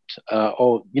shaped,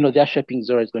 or their shaping is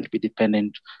always going to be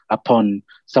dependent upon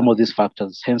some of these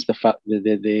factors. Hence, the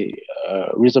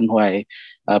reason why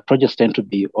projects tend to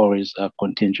be always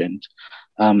contingent.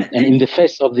 And in the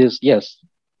face of this, yes.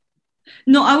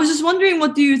 No, I was just wondering,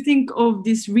 what do you think of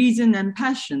this reason and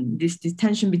passion? This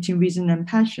tension between reason and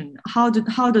passion. How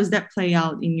does that play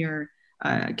out in your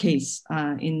case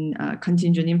in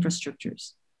contingent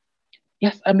infrastructures?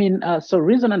 Yes, I mean, so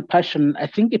reason and passion, I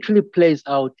think it really plays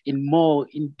out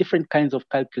in different kinds of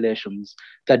calculations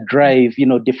that drive,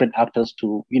 different actors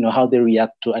to, how they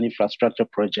react to an infrastructure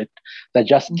project that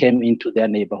just came into their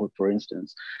neighborhood, for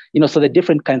instance. So the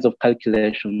different kinds of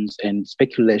calculations and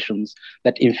speculations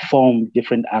that inform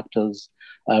different actors'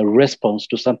 response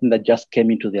to something that just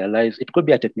came into their lives. It could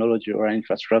be a technology or an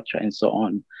infrastructure and so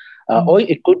on. Or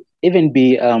it could even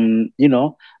be,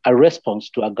 a response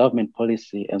to a government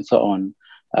policy and so on.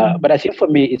 But I think for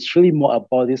me, it's really more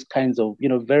about these kinds of,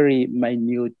 very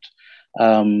minute,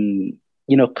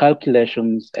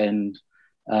 calculations and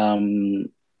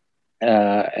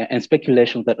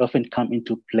speculations that often come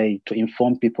into play to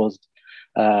inform people's,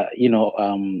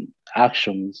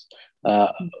 actions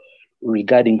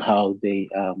regarding how they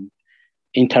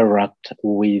interact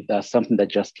with something that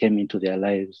just came into their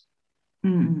lives.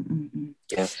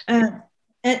 Yes.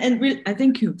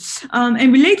 Thank you.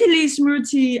 And relatedly,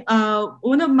 Smriti,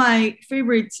 one of my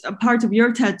favorite parts of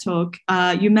your TED Talk,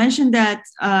 you mentioned that,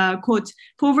 quote,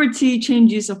 poverty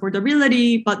changes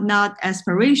affordability, but not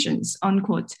aspirations,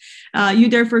 unquote. You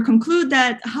therefore conclude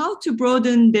that how to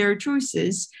broaden their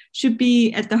choices should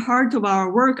be at the heart of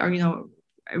our work, or,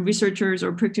 researchers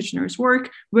or practitioners' work,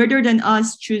 rather than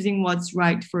us choosing what's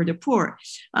right for the poor.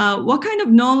 What kind of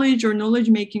knowledge or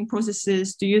knowledge-making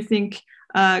processes do you think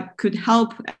could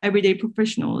help everyday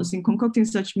professionals in concocting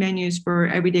such menus for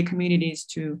everyday communities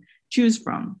to choose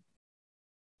from?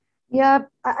 Yeah,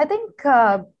 I think,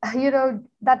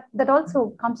 that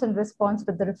also comes in response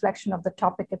with the reflection of the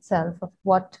topic itself of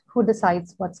who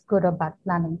decides what's good or bad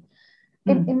planning.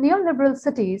 In neoliberal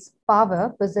cities,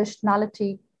 power,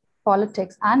 positionality,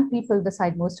 politics, and people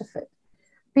decide most of it.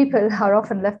 People are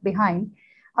often left behind.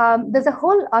 There's a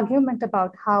whole argument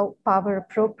about how power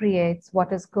appropriates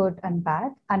what is good and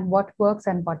bad and what works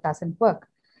and what doesn't work.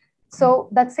 So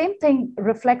that same thing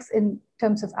reflects in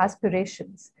terms of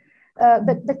aspirations.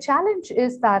 The challenge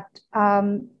is that,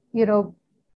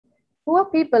 poor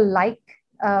people like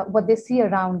what they see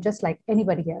around just like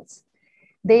anybody else.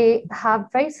 they have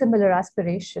very similar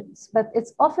aspirations, but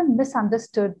it's often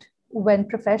misunderstood when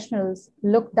professionals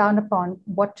look down upon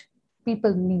what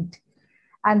people need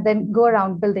and then go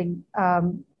around building,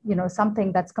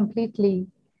 something that's completely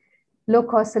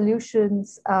low-cost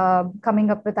solutions,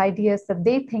 coming up with ideas that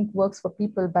they think works for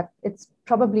people, but it's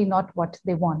probably not what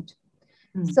they want.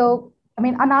 So, I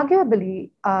mean, unarguably,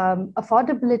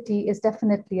 affordability is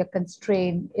definitely a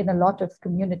constraint in a lot of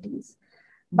communities.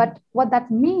 But what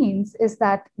that means is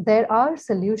that there are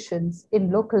solutions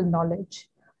in local knowledge,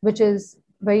 which is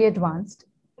very advanced,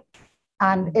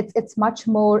 and it's much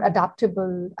more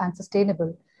adaptable and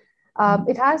sustainable.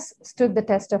 It has stood the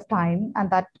test of time, and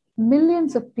that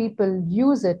millions of people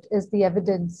use it is the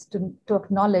evidence to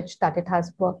acknowledge that it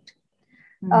has worked.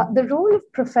 The role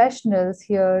of professionals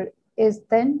here is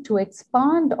then to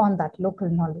expand on that local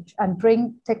knowledge and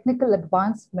bring technical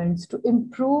advancements to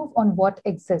improve on what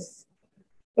exists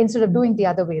instead of doing the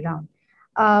other way around.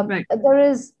 Right. There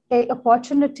is an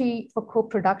opportunity for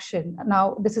co-production.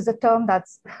 Now, this is a term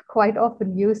that's quite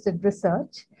often used in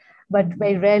research, but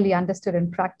very rarely understood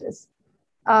in practice.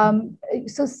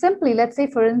 So simply, let's say,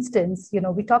 for instance,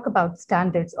 we talk about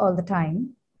standards all the time.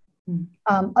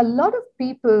 A lot of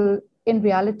people in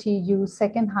reality use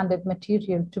second-handed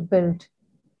material to build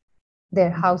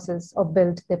their houses or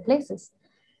build their places.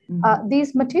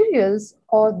 These materials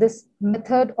or this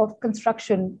method of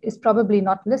construction is probably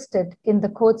not listed in the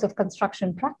codes of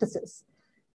construction practices.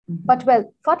 But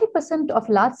 40% of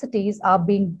large cities are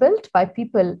being built by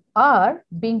people are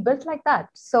being built like that.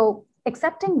 So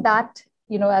accepting that,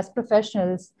 as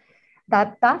professionals,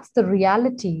 that's the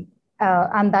reality,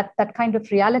 and that kind of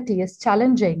reality is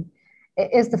challenging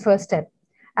is the first step.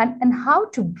 And how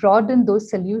to broaden those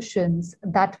solutions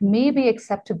that may be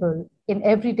acceptable in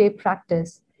everyday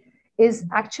practice is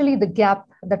actually the gap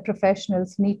that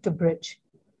professionals need to bridge.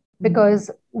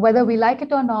 Because whether we like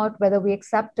it or not, whether we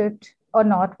accept it or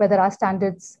not, whether our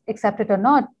standards accept it or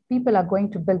not, people are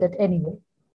going to build it anyway.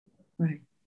 Right.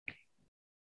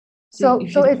 So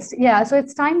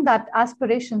it's time that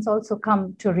aspirations also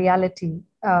come to reality,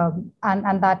 and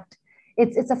that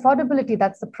it's affordability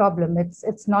that's the problem.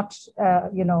 It's not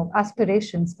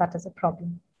aspirations that is a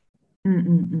problem.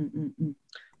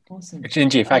 Awesome.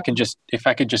 Gingy, if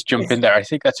I could just jump in there, I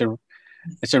think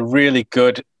it's a really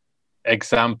good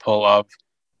example of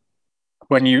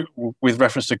when you, with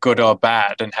reference to good or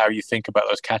bad and how you think about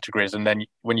those categories, and then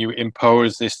when you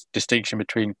impose this distinction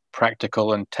between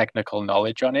practical and technical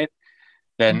knowledge on it,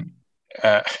 then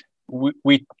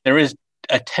there is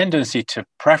a tendency to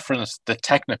preference the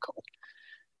technical.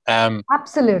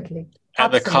 Absolutely.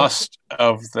 At the cost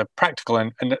of the practical,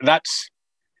 and that's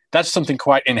something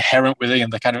quite inherent within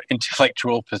the kind of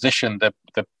intellectual position,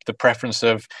 the preference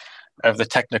of the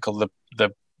technical,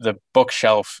 the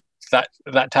bookshelf,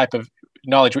 that type of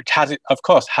knowledge, which of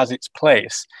course has its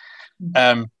place,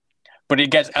 but it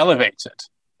gets elevated,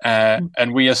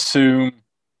 and we assume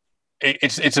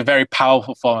it's a very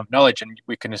powerful form of knowledge, and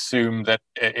we can assume that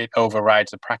it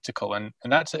overrides the practical, and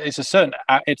it's a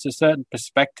certain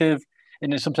perspective,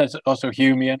 and in some sense also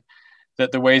Humean,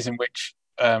 that the ways in which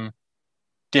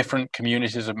different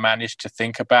communities have managed to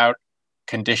think about,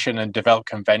 condition, and develop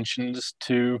conventions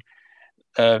to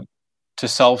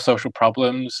solve social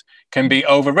problems can be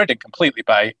overridden completely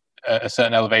by a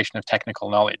certain elevation of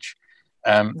technical knowledge.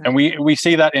 And we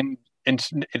see that in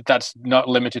that's not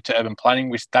limited to urban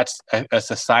planning. That's a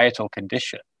societal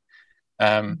condition.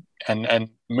 And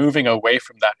moving away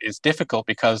from that is difficult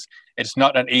because it's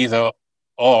not an either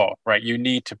or, right? You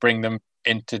need to bring them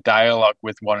into dialogue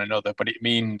with one another, but it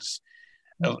means,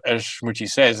 as Smriti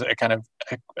says,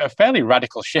 a fairly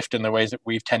radical shift in the ways that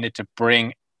we've tended to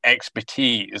bring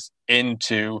expertise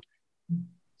into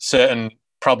certain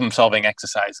problem-solving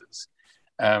exercises.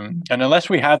 And unless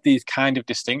we have these kind of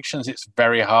distinctions, it's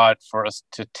very hard for us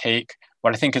to take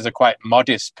what I think is a quite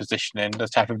modest position in the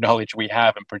type of knowledge we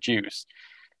have and produce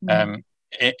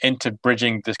into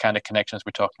bridging this kind of connections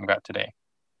we're talking about today.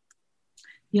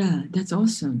 Yeah, that's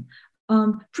awesome.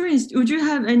 Prince, would you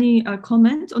have any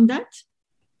comment on that?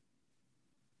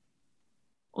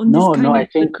 I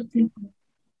think.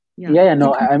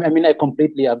 I mean, I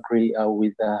completely agree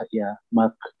with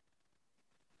Mark.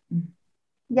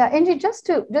 Yeah, Angie, just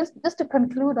to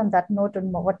conclude on that note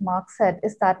on what Mark said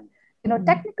is that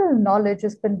technical knowledge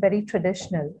has been very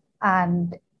traditional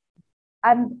and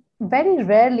very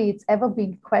rarely it's ever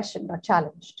been questioned or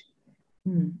challenged.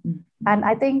 And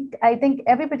I think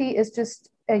everybody is just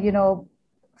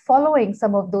following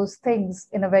some of those things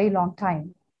in a very long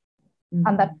time,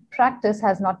 and that practice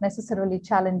has not necessarily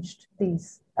challenged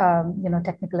these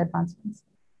technical advancements.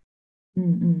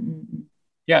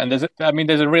 Yeah, and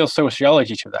there's a real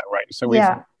sociology to that, right? So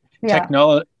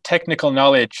technical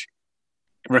knowledge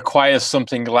requires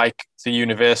something like the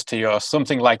university or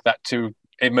something like that to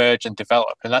emerge and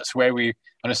develop, and that's where we,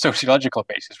 on a sociological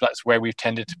basis, that's where we've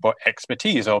tended to put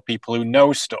expertise or people who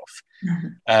know stuff,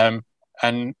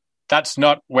 and that's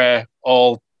not where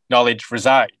all knowledge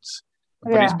resides.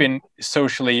 But it's been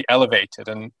socially elevated,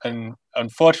 and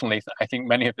unfortunately, I think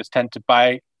many of us tend to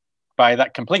buy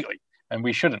that completely, and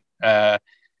we shouldn't. And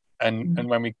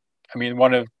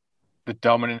one of the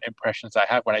dominant impressions I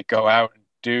have when I go out and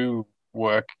do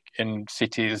work in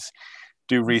cities,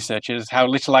 do research, is how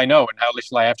little I know and how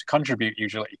little I have to contribute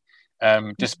usually,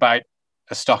 despite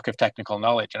a stock of technical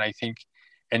knowledge. And I think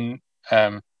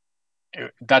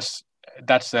that's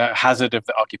a hazard of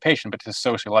the occupation, but it's a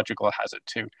sociological hazard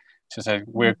too. To say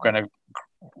we're going to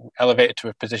elevate it to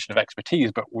a position of expertise,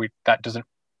 but that doesn't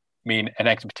mean an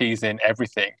expertise in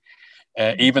everything,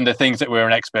 even the things that we're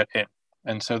an expert in.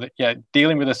 And so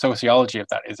dealing with the sociology of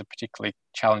that is a particularly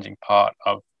challenging part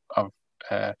of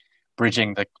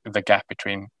bridging the gap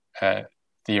between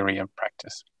theory and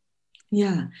practice.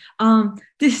 Yeah,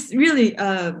 this really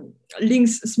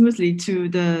links smoothly to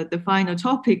the final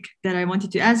topic that I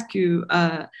wanted to ask you.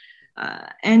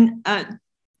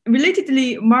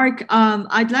 Relatedly, Mark,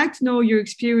 I'd like to know your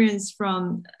experience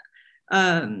from,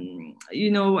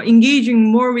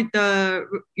 engaging more with the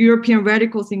European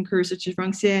radical thinkers such as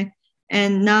Rancière,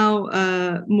 and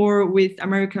now more with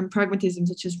American pragmatism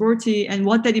such as Rorty, and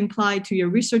what that implied to your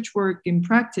research work in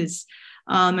practice.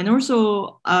 And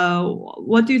also,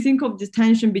 what do you think of the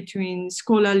tension between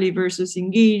scholarly versus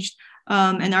engaged,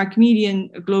 and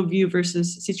Archimedean globe view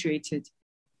versus situated?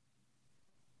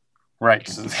 Right.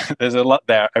 So there's a lot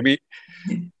there. I mean,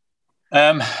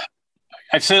 I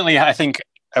think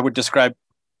I would describe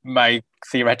my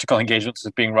theoretical engagements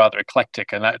as being rather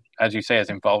eclectic, and that, as you say,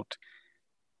 has involved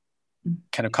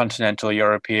kind of continental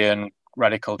European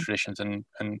radical traditions and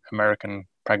American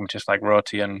pragmatists like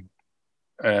Rorty and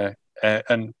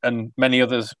many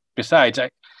others besides.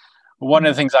 One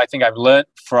of the things I think I've learned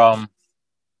from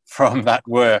that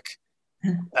work,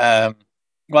 I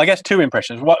guess two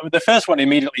impressions. The first one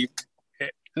immediately,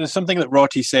 there's something that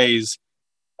Rorty says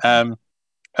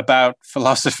about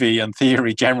philosophy and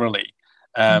theory generally,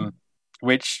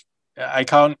 which I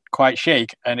can't quite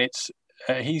shake. And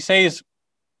he says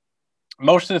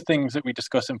most of the things that we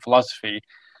discuss in philosophy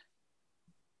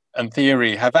and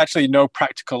theory have actually no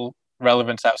practical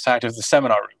relevance outside of the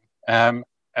seminar room.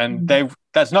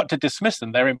 That's not to dismiss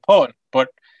them, they're important. But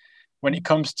when it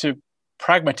comes to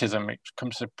pragmatism, it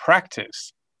comes to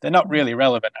practice, they're not really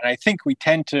relevant. And I think we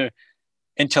tend to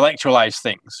intellectualize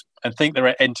things and think there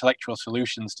are intellectual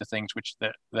solutions to things which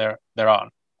there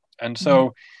aren't. And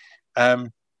so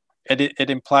it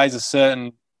implies a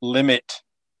certain limit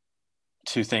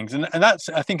to things. And that's,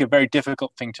 I think, a very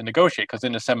difficult thing to negotiate, because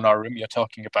in a seminar room, you're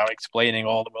talking about explaining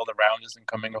all the world around us and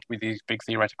coming up with these big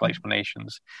theoretical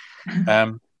explanations.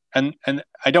 And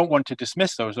I don't want to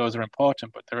dismiss those. Those are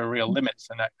important, but there are real limits.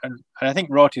 And I think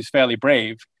Rorty's fairly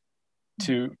brave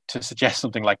to suggest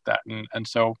something like that. And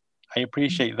so I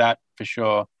appreciate that for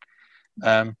sure.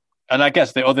 And I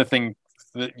guess the other thing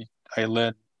that I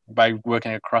learned by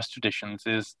working across traditions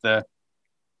is the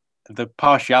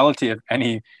partiality of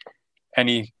any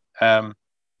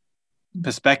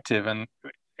perspective, and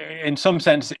in some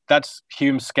sense that's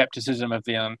Hume's skepticism of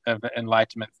the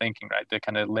Enlightenment thinking, right? The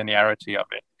kind of linearity of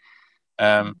it,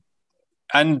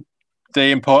 and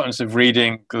the importance of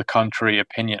reading the contrary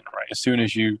opinion, right? As soon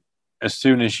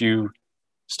as you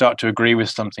start to agree with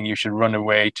something, you should run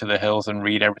away to the hills and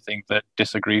read everything that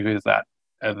disagrees with that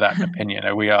opinion.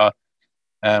 And we are,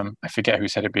 I forget who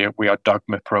said it, we are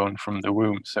dogma prone from the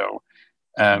womb. So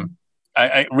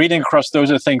I reading across,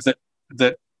 those are things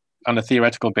that on a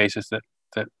theoretical basis that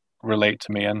relate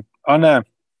to me. And on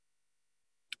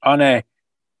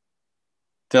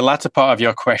the latter part of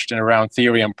your question around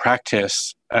theory and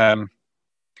practice, I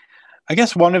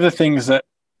guess one of the things that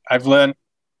I've learned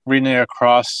reading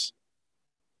across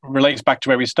relates back to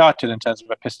where we started in terms of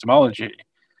epistemology.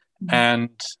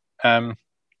 And as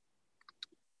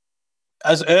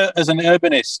an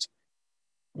urbanist,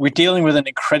 we're dealing with an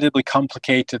incredibly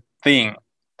complicated thing,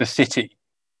 the city.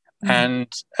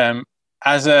 And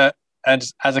as a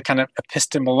kind of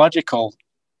epistemological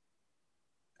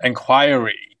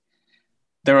inquiry,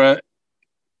 there are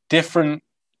different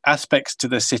aspects to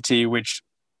the city which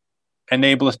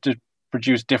enable us to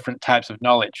produce different types of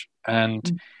knowledge.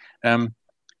 And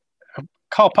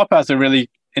Karl Popper has a really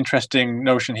interesting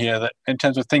notion here that in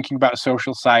terms of thinking about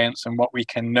social science and what we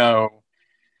can know,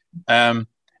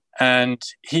 And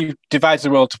he divides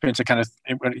the world up into kind of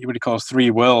what he calls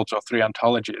three worlds or three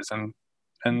ontologies.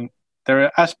 And there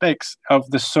are aspects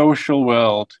of the social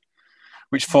world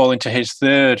which fall into his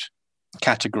third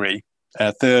category,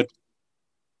 third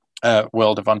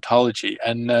world of ontology.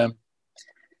 And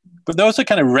but those are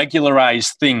kind of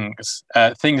regularized things,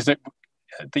 things that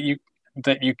you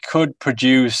could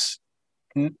produce.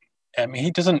 I mean, he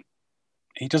doesn't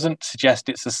suggest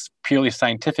it's a purely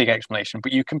scientific explanation,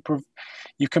 but you can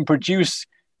produce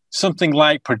something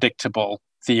like predictable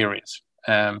theories.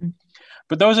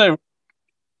 But those are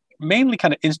mainly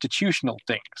kind of institutional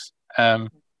things.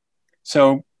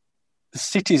 So the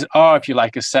cities are, if you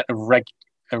like, a set of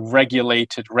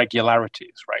regulated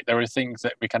regularities, right? There are things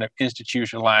that we kind of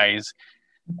institutionalize,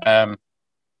 but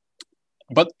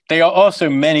there are also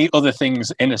many other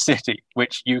things in a city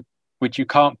which you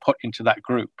can't put into that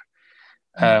group.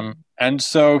 And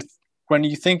so when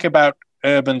you think about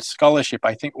urban scholarship,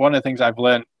 I think one of the things I've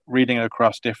learned reading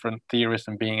across different theorists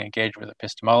and being engaged with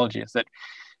epistemology is that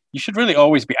you should really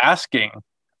always be asking,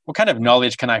 what kind of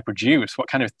knowledge can I produce? What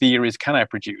kind of theories can I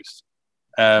produce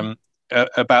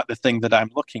about the thing that I'm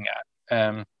looking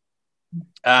at?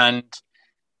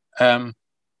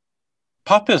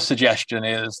 Popper's suggestion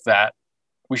is that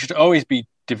we should always be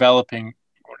developing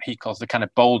what he calls the kind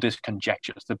of boldest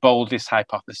conjectures, the boldest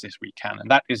hypothesis we can. And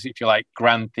that is, if you like,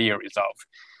 grand theories of.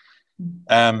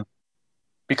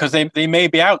 Because they may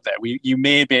be out there. You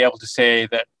may be able to say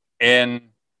that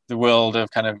in the world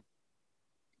of kind of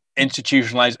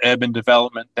institutionalized urban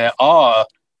development, there are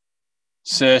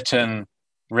certain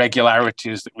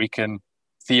regularities that we can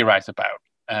theorize about.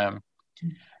 And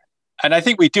I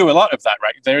think we do a lot of that,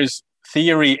 right?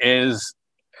 Theory is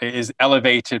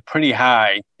elevated pretty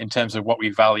high in terms of what we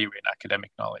value in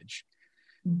academic knowledge.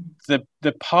 The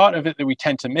part of it that we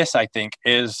tend to miss, I think,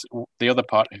 is the other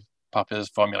part of Popper's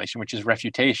formulation, which is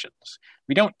refutations.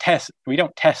 We don't test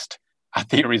our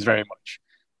theories very much.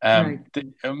 Right.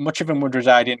 Much of them would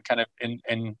reside in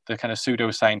the kind of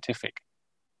pseudo-scientific.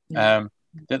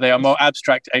 That they are more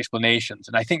abstract explanations,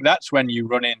 and I think that's when you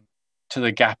run into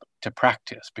the gap to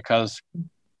practice, because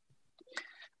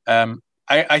I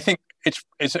think it's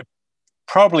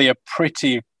probably a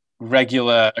pretty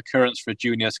regular occurrence for a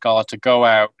junior scholar to go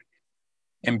out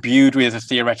imbued with a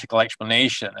theoretical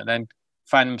explanation and then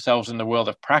find themselves in the world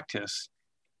of practice,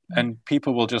 and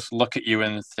people will just look at you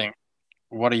and think,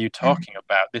 what are you talking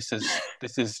about? This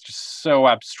is just so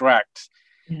abstract.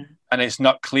 Yeah. And it's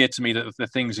not clear to me that the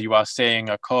things you are saying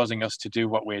are causing us to do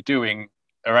what we're doing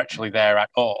are actually there at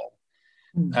all.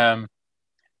 And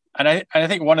I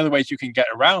think one of the ways you can get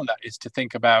around that is to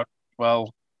think about,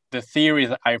 well, the theory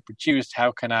that I've produced,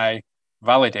 how can I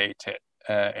validate it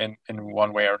in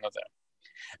one way or another?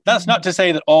 That's not to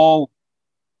say that all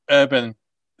urban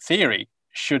theory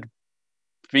should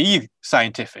be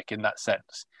scientific in that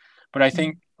sense. But I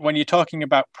think when you're talking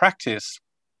about practice,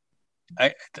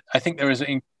 I think there is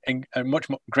a much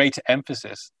more greater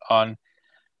emphasis on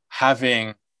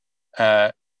having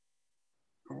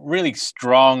really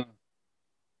strong,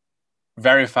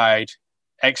 verified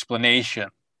explanation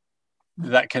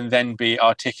that can then be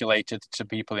articulated to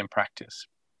people in practice.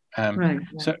 Right.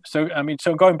 So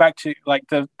going back to I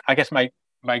guess my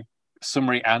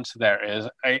summary answer there is,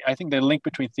 I think the link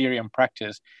between theory and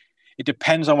practice, it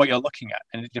depends on what you're looking at,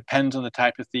 and it depends on the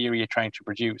type of theory you're trying to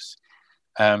produce.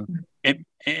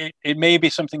 It may be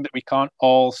something that we can't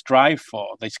all strive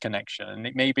for, this connection, and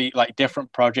it may be like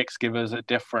different projects give us a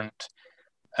different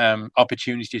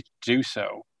opportunity to do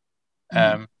so.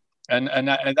 And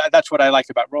that's what I like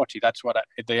about Rorty. That's what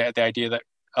the idea that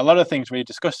a lot of things we're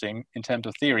discussing in terms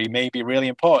of theory may be really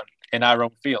important in our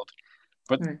own field,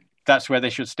 but that's where they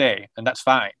should stay, and that's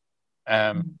fine.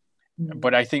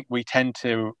 But I think it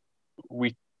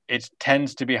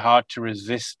tends to be hard to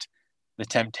resist the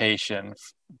temptation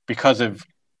because of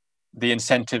the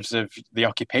incentives of the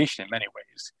occupation in many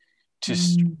ways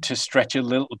to stretch a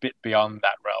little bit beyond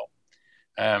that realm.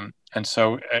 And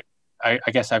so I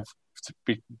guess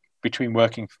between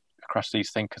working across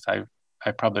these thinkers, I've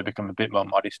probably become a bit more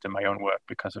modest in my own work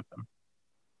because of them.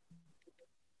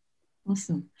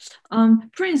 Awesome.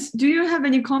 Prince, do you have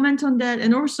any comment on that?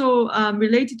 And also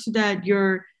related to that,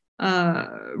 your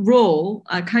role,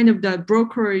 kind of the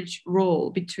brokerage role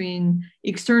between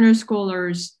external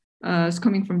scholars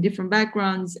coming from different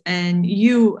backgrounds and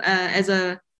you as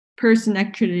a person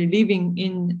actually living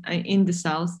in the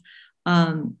South.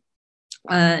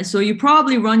 So you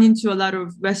probably run into a lot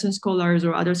of Western scholars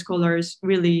or other scholars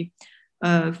really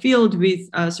filled with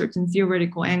certain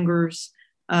theoretical angles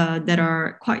that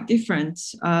are quite different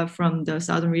from the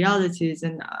Southern realities.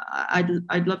 And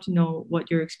I'd love to know what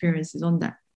your experience is on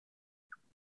that.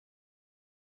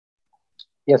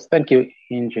 Yes, thank you,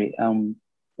 Inji.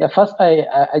 Yeah, first,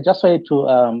 I just wanted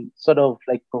to sort of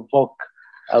like provoke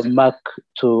Mark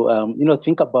to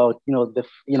think about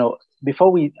before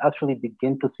we actually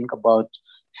begin to think about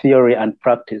theory and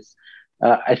practice.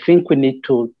 I think we need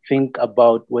to think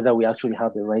about whether we actually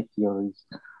have the right theories,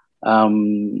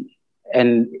 and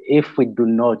if we do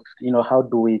not, how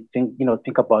do we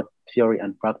think about theory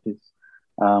and practice?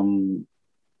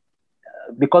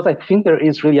 Because I think there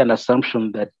is really an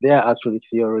assumption that there are actually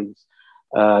theories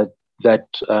that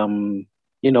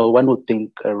one would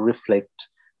think reflect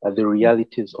the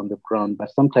realities on the ground,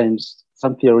 but sometimes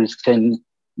some theories tend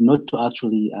not to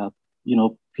actually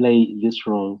play this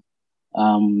role.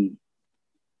 I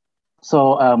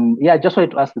just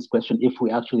wanted to ask this question: if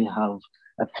we actually have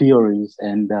theories,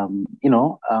 and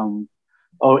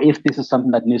or if this is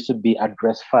something that needs to be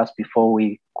addressed first before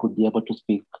we could be able to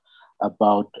speak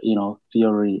about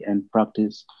theory and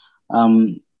practice.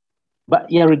 But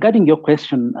yeah, regarding your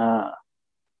question,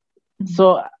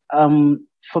 for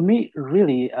me,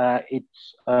 really, I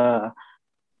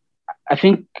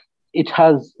think it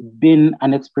has been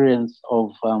an experience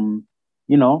of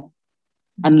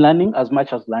unlearning as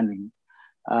much as learning,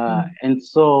 and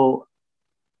so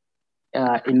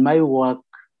in my work,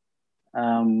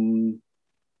 there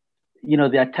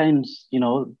are times,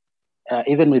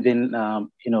 even within,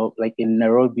 like in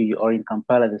Nairobi or in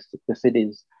Kampala, the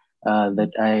cities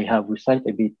that I have researched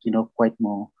a bit, quite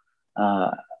more.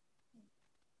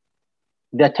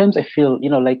 There are times I feel,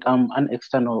 like I'm an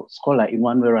external scholar in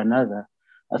one way or another.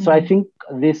 So I think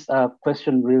this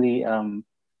question really,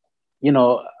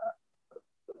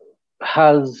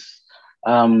 has,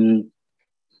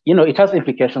 it has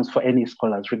implications for any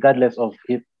scholars, regardless of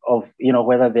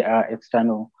whether they are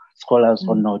external scholars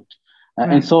or not. Right.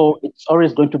 And so it's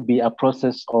always going to be a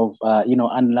process of,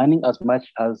 unlearning as much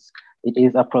as it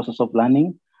is a process of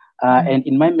learning. And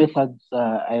in my methods,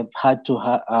 I've had to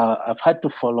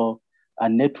follow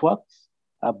networks,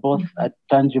 both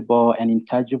tangible and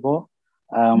intangible.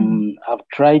 I've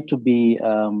tried to be,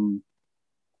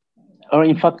 or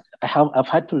in fact, I've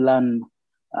had to learn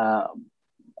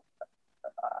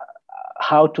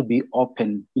how to be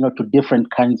open, to different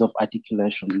kinds of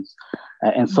articulations.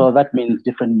 And so that means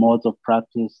different modes of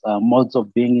practice, modes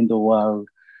of being in the world.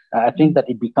 I think that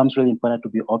it becomes really important to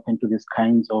be open to these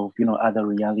kinds of, other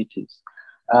realities.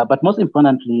 But most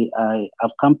importantly,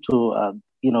 I've come to,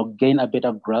 gain a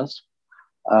better grasp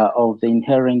of the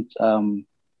inherent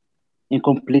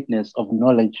incompleteness of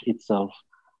knowledge itself.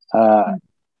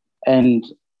 And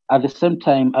at the same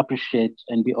time, appreciate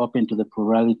and be open to the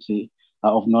plurality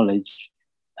of knowledge.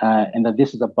 And that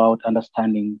this is about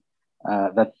understanding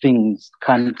that things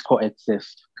can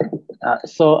coexist.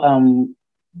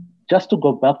 Just to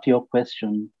go back to your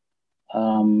question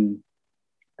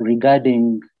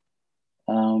regarding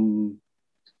the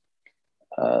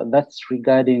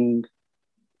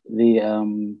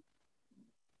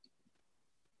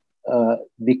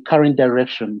current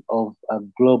direction of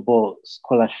global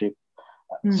scholarship.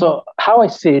 So how I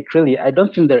say it, really, I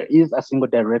don't think there is a single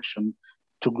direction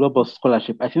to global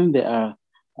scholarship. I think there are,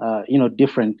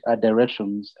 different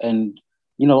directions, and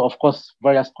of course,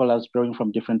 various scholars drawing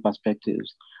from different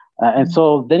perspectives. And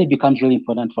so then it becomes really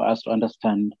important for us to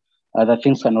understand that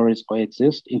things can always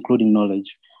coexist, including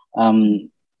knowledge.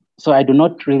 So I do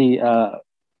not really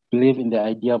believe in the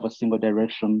idea of a single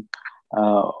direction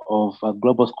of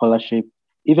global scholarship.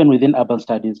 Even within urban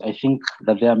studies, I think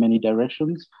that there are many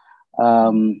directions.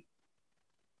 In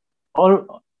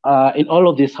all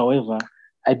of this, however,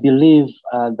 I believe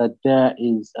that there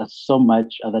is so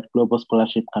much that global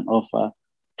scholarship can offer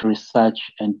to research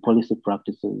and policy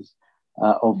practices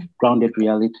of grounded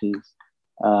realities,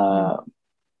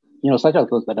 such as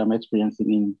those that I'm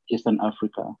experiencing in Eastern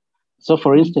Africa. So,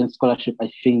 for instance, scholarship,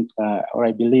 I think, or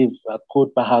I believe,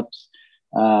 could perhaps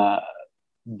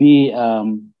be,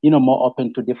 more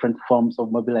open to different forms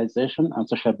of mobilization and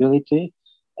sociability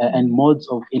and modes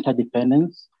of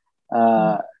interdependence.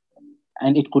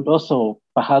 And it could also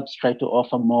perhaps try to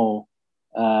offer more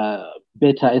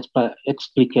better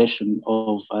explication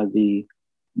of the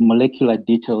molecular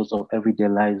details of everyday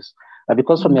lives.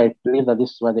 Because for me, I believe that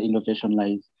this is where the innovation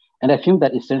lies. And I think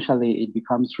that essentially it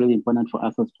becomes really important for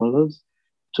us as scholars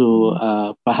to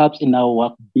perhaps in our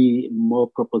work be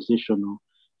more propositional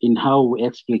in how we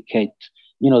explicate,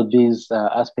 these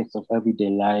aspects of everyday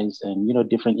lives and,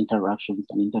 different interactions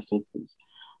and interfaces.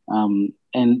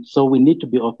 And so we need to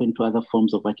be open to other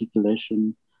forms of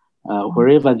articulation,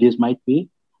 wherever this might be.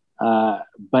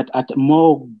 But at a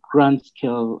more grand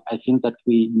scale, I think that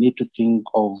we need to think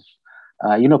of,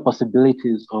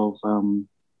 possibilities of,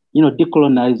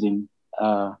 decolonizing,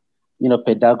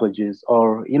 pedagogies,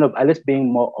 or at least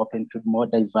being more open to more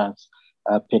diverse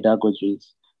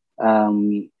pedagogies.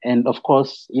 And of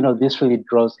course, this really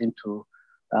draws into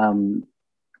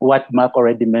what Mark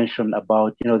already mentioned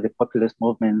about the populist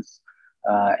movements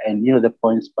and the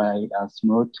points by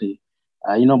Smriti.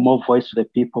 More voice to the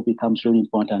people becomes really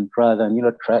important, rather than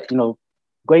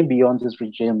going beyond these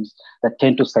regimes that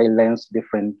tend to silence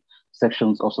different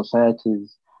sections of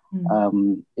societies.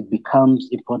 It becomes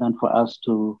important for us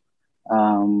to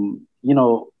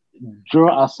draw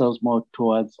ourselves more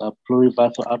towards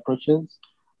pluriversal approaches,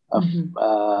 of,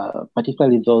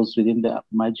 particularly those within the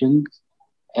margins,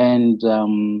 and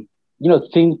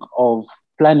think of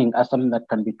planning as something that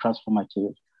can be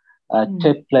transformative.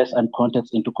 Take place and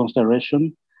context into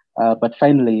consideration, but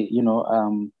finally,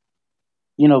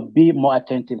 be more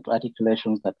attentive to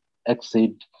articulations that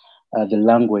exceed the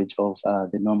language of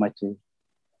the normative.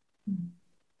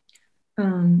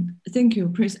 Thank you,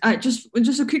 Prince.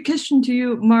 Just a quick question to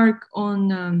you, Mark,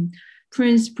 on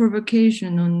Prince's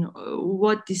provocation on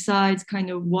what decides if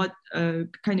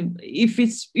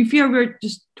you were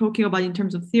just talking about in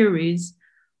terms of theories,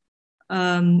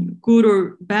 good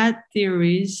or bad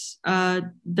theories,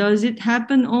 does it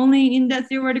happen only in that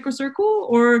theoretical circle,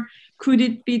 or could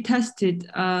it be tested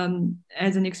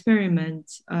as an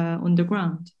experiment on the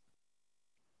ground?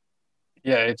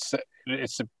 Yeah,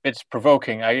 it's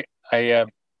provoking. I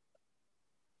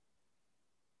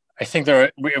think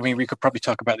we could probably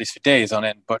talk about this for days on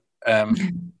end, but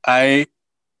I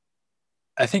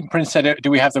think Prince said, do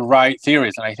we have the right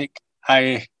theories? And I think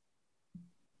there's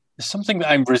something that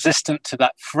I'm resistant to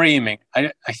that framing.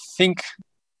 I think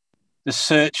the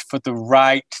search for the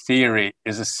right theory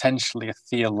is essentially a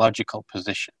theological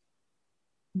position.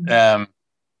 And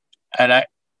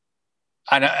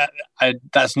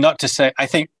that's not to say, I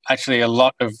think actually a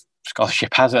lot of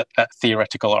scholarship has that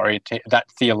theoretical that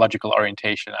theological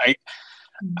orientation.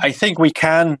 I think we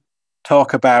can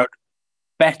talk about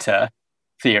better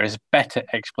theories, better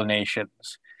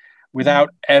explanations,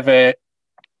 without ever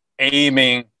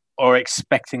aiming or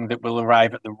expecting that we'll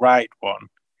arrive at the right one.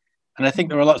 And I think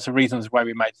there are lots of reasons why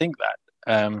we might think that.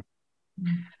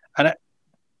 And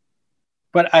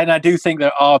I do think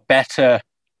there are better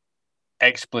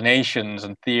explanations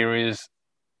and theories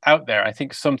out there. I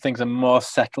think some things are more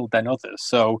settled than others.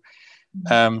 So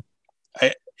I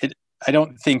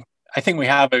think we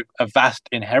have a vast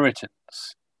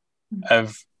inheritance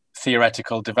of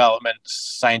theoretical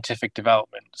developments, scientific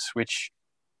developments, which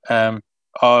are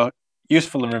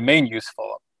useful and remain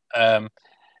useful. And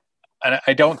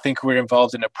I don't think we're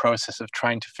involved in a process of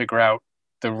trying to figure out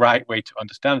the right way to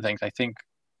understand things. I think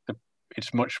I'm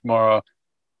much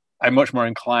more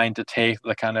inclined to take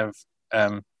the kind of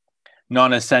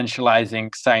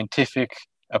non-essentializing scientific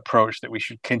approach that we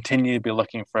should continue to be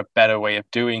looking for a better way of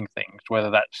doing things, whether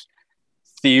that's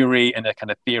theory in a kind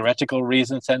of theoretical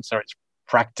reason sense or it's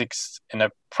practice in a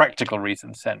practical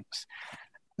reason sense.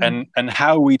 And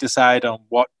how we decide on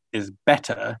what is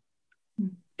better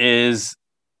is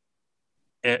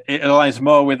it aligns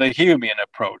more with a Humean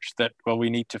approach that, well, we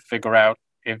need to figure out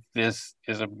if this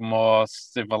is a more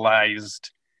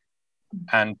civilized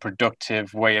and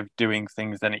productive way of doing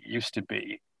things than it used to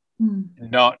be,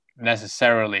 not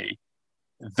necessarily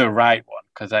the right one.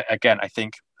 Because I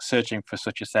think searching for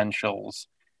such essentials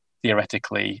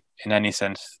theoretically in any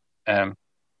sense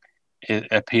it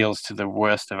appeals to the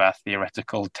worst of our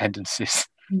theoretical tendencies.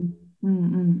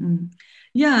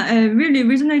 Yeah, it really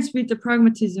resonates with the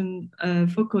pragmatism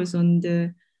focus on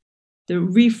the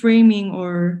reframing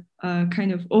or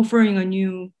kind of offering a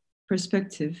new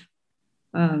perspective.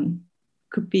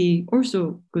 Could be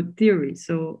also good theory.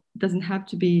 So it doesn't have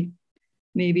to be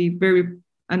maybe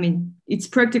it's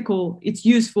practical, it's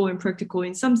useful and practical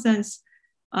in some sense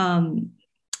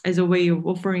as a way of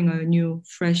offering a new,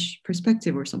 fresh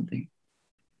perspective or something.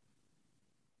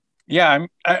 Yeah,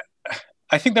 I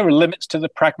think there are limits to the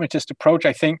pragmatist approach.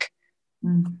 I think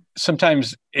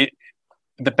sometimes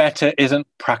the better isn't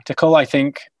practical. I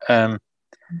think one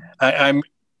of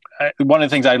the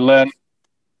things I learned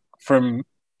from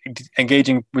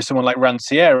engaging with someone like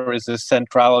Rancière is the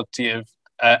centrality of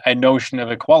a notion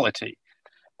of equality.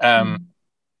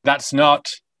 That's not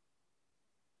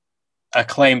a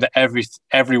claim that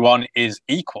everyone is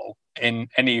equal in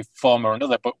any form or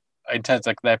another, but in terms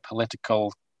of their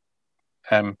political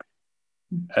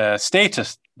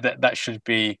status, that should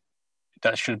be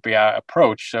our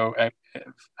approach. So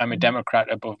I'm a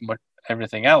Democrat above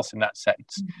everything else in that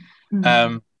sense.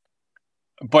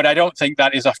 But I don't think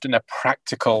that is often a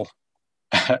practical.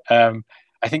 I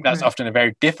think that's often a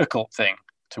very difficult thing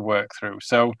to work through.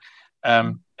 So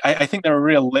I think there are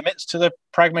real limits to the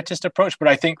pragmatist approach, but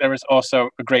I think there is also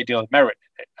a great deal of merit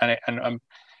in it. And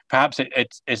perhaps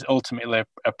it is ultimately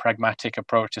a pragmatic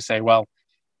approach to say, well,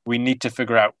 we need to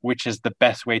figure out which is the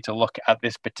best way to look at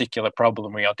this particular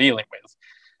problem we are dealing with.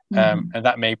 And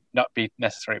that may not be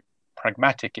necessarily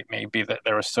pragmatic. It may be that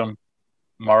there are some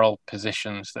moral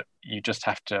positions that you just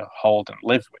have to hold and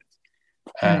live with.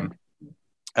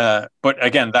 But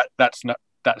again,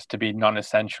 that's to be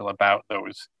non-essential about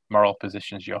those moral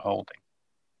positions you're holding.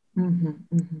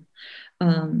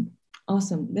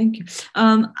 Awesome, thank you.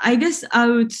 I guess I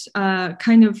would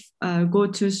kind of go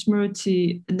to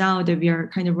Smriti now that we are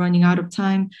kind of running out of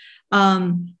time.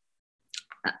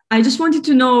 I just wanted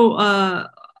to know,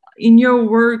 in your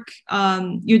work,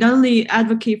 you not only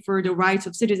advocate for the rights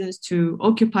of citizens to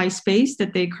occupy space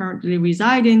that they currently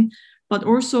reside in, but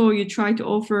also you try to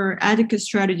offer adequate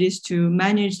strategies to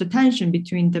manage the tension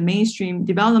between the mainstream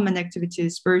development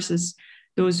activities versus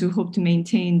those who hope to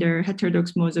maintain their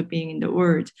heterodox modes of being in the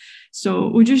world. So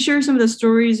would you share some of the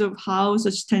stories of how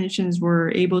such tensions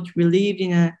were able to be relieved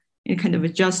in a kind of a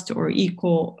just or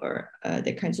equal or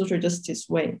the kind of social justice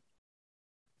way?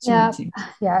 Yeah,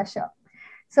 sure.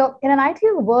 So in an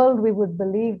ideal world, we would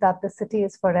believe that the city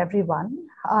is for everyone,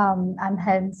 and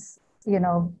hence,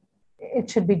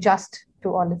 it should be just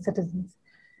to all its citizens.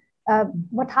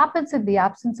 What happens in the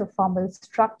absence of formal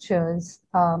structures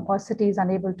or cities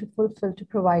unable to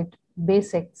provide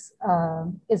basics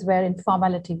is where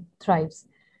informality thrives.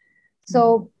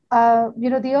 So,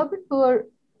 the urban poor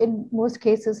in most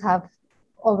cases have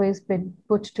always been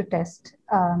put to test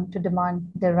to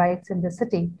demand their rights in the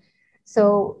city.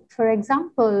 So, for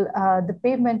example, the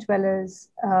pavement dwellers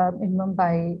in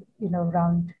Mumbai,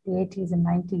 around the 80s and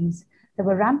 90s, there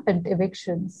were rampant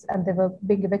evictions and they were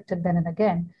being evicted then and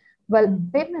again. Well,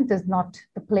 pavement is not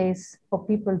the place for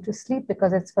people to sleep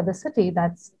because it's for the city.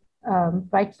 That's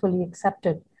rightfully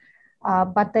accepted.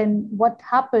 But then what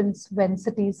happens when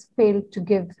cities fail to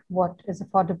give what is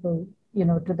affordable,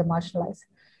 to the marginalized?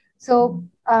 So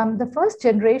the first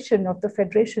generation of the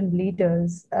federation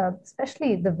leaders,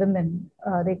 especially the women,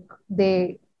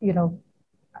 they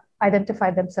identify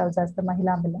themselves as the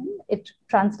Mahila Milan. It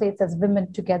translates as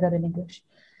women together in English.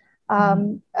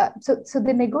 So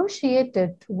they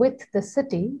negotiated with the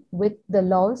city, with the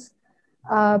laws,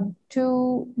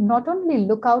 to not only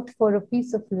look out for a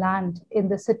piece of land in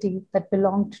the city that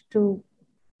belonged to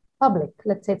public,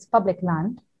 let's say it's public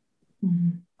land.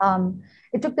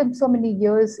 It took them so many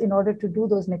years in order to do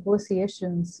those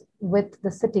negotiations with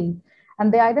the city.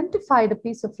 And they identified a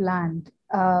piece of land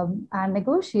and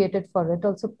negotiated for it,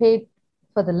 also paid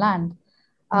for the land,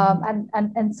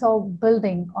 and saw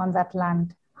building on that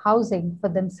land, housing for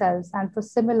themselves and for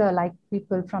similar like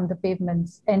people from the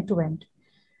pavements end to end.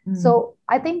 So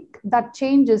I think that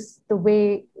changes the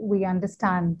way we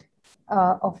understand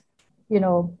of,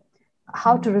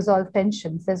 how to resolve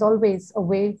tensions. There's always a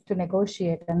way to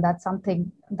negotiate, and that's something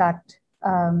that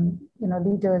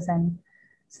leaders and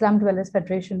Slum Dwellers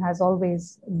Federation has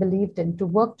always believed in, to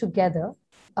work together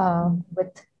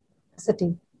with the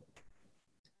city.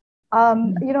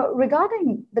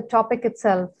 Regarding the topic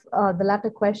itself, the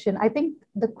latter question, I think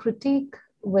the critique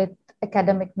with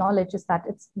academic knowledge is that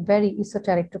it's very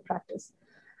esoteric to practice.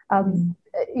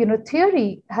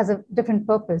 Theory has a different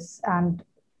purpose and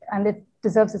it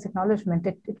deserves its acknowledgement.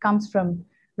 It comes from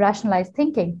rationalized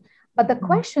thinking. But the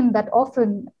question that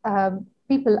often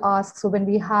people ask, so when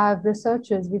we have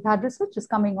researchers, we've had researchers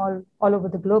coming all over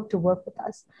the globe to work with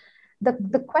us.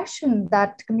 The question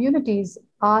that communities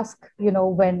ask,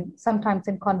 when sometimes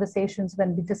in conversations,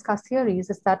 when we discuss theories,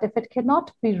 is that if it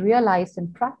cannot be realized in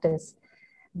practice,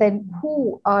 then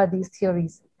who are these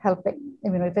theories helping?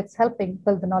 If it's helping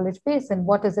build the knowledge base, and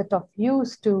what is it of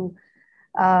use to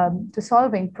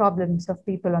solving problems of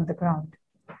people on the ground?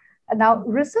 Now,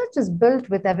 research is built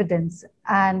with evidence,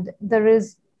 and there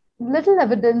is little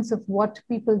evidence of what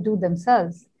people do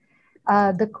themselves.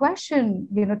 The question,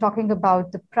 talking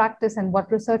about the practice and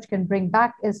what research can bring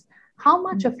back is how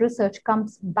much of research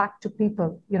comes back to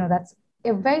people? That's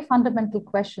a very fundamental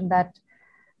question that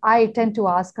I tend to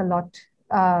ask a lot.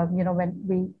 When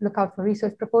we look out for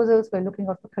research proposals, we're looking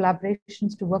out for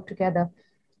collaborations to work together.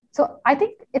 So I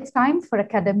think it's time for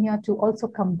academia to also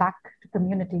come back to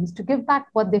communities, to give back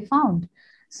what they found.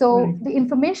 So the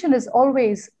information is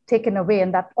always taken away,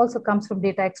 and that also comes from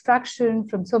data extraction,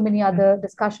 from so many other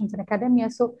discussions in academia.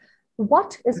 So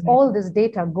what is all this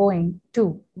data going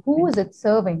to? Who is it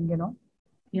serving,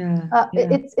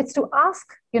 It's to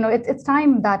ask, it's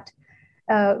time that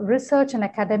research and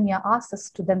academia asks us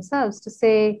to themselves to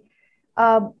say,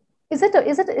 is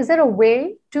there a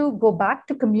way to go back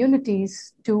to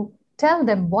communities to tell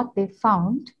them what they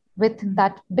found with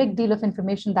that big deal of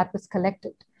information that was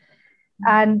collected.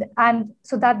 And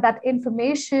so that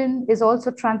information is also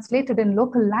translated in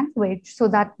local language, so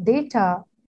that data,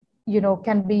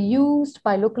 can be used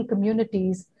by local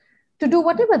communities to do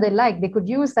whatever they like. They could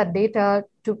use that data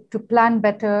to plan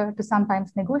better, to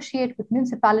sometimes negotiate with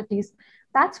municipalities.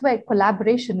 That's where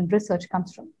collaboration in research comes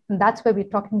from. And that's where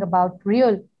we're talking about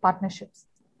real partnerships.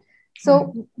 So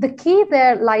the key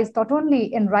there lies not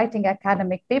only in writing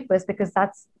academic papers, because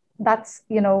that's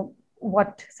what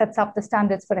sets up the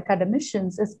standards for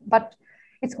academicians, but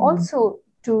it's also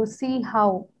to see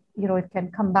how it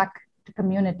can come back to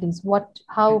communities,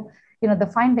 how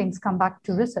the findings come back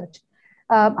to research.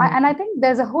 And I think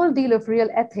there's a whole deal of real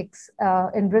ethics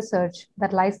in research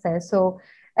that lies there. So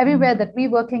everywhere that we're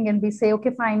working in, we say,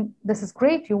 okay, fine, this is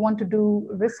great. You want to do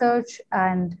research,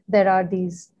 and there are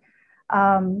these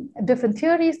different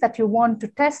theories that you want to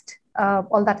test.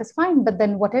 All that is fine. But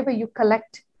then whatever you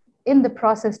collect in the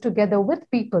process together with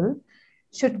people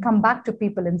should come back to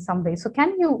people in some way. So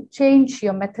can you change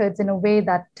your methods in a way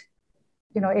that,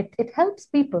 it helps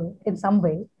people in some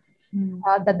way,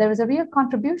 that there is a real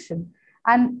contribution?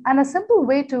 And a simple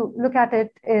way to look at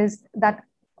it is that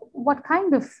what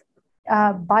kind of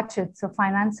budgets or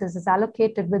finances is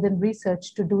allocated within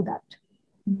research to do that?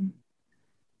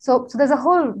 So there's a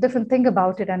whole different thing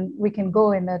about it, and we can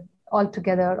go in it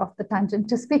altogether off the tangent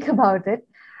to speak about it.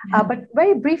 But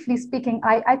very briefly speaking,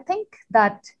 I think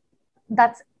that's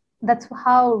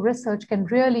how research can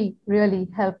really, really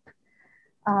help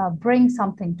bring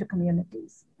something to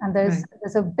communities. And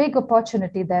there's a big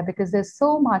opportunity there, because there's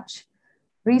so much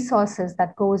resources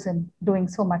that goes in doing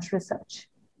so much research.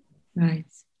 Right.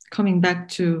 Coming back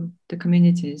to the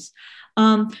communities.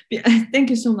 Thank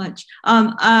you so much.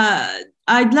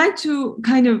 I'd like to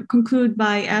kind of conclude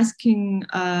by asking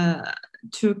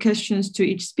two questions to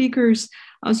each speakers.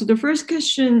 So the first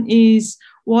question is,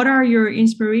 what are your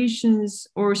inspirations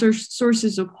or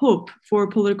sources of hope for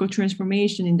political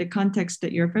transformation in the context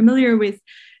that you're familiar with?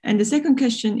 And the second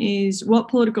question is, what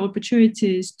political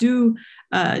opportunities do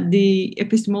the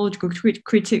epistemological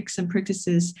critiques and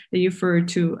practices that you refer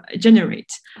to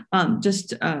generate?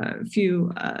 Just a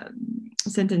few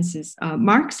sentences.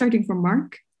 Mark, starting from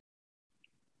Mark.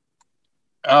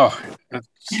 Oh,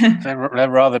 they're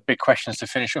rather big questions to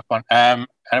finish up on. And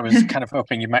I was kind of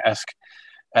hoping you might ask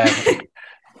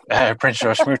Prince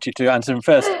or Smriti to answer them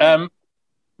first.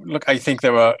 Look, I think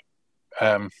there were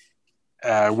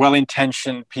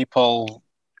well-intentioned people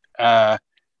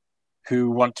who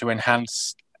want to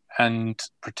enhance and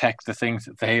protect the things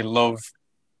that they love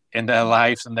in their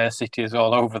lives and their cities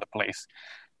all over the place.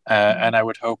 And I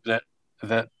would hope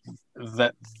that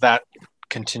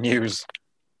continues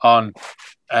on.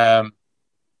 And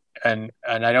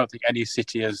I don't think any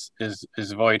city is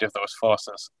void of those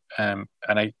forces. And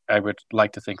I would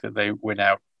like to think that they win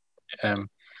out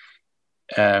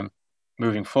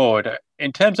moving forward.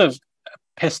 In terms of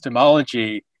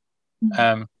epistemology,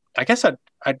 I guess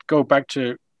I'd go back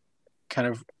to kind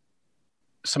of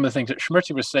some of the things that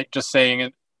Smriti was just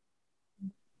saying,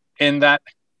 in that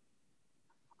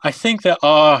I think there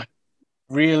are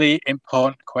really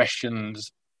important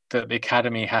questions that the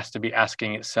academy has to be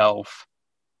asking itself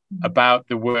about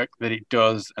the work that it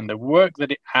does and the work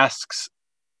that it asks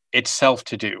itself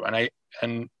to do.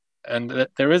 And that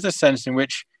there is a sense in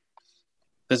which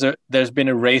there's been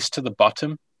a race to the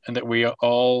bottom, and that we are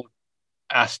all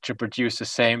asked to produce the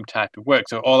same type of work.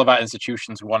 So all of our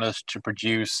institutions want us to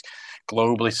produce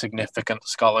globally significant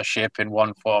scholarship in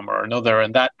one form or another,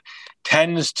 and that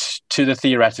tends to the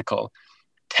theoretical,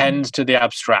 tends to the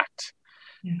abstract.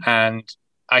 And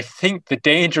I think the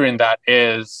danger in that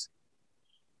is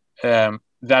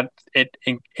that it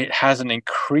has an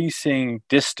increasing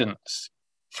distance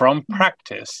from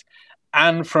practice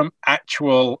and from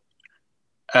actual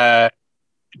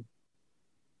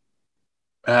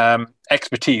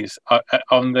expertise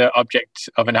on the object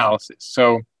of analysis.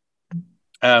 So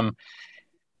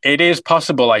it is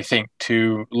possible, I think,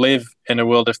 to live in a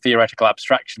world of theoretical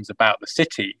abstractions about the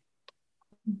city,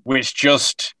 which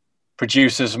just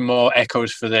produces more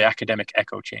echoes for the academic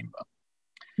echo chamber.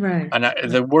 Right.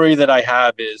 And the worry that I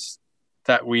have is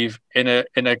that we've, in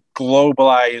a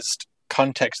globalized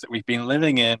context that we've been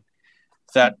living in,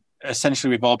 that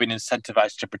essentially we've all been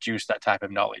incentivized to produce that type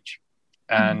of knowledge.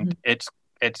 And it's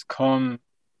come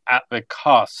at the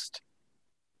cost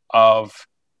of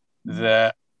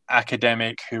the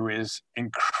academic who is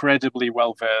incredibly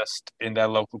well-versed in their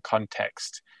local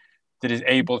context, that is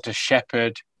able to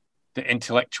shepherd the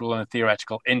intellectual and the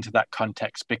theoretical into that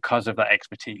context because of that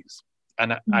expertise.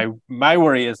 And my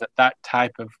worry is that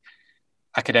type of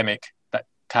academic, that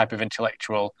type of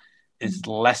intellectual is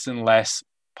less and less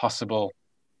possible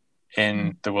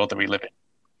in the world that we live in.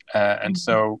 And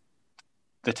so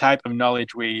the type of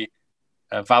knowledge we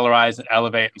valorize and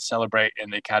elevate and celebrate in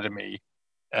the academy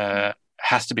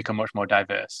has to become much more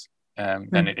diverse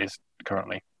than it is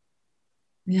currently.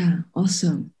 Yeah,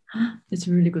 awesome. That's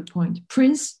a really good point.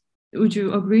 Prince, would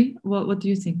you agree? What do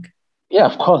you think? Yeah,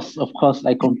 of course,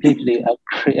 I completely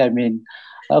agree. I mean,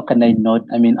 how can I not?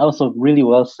 I mean, also really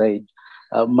well said,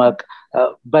 Mark.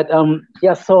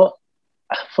 So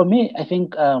for me, I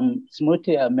think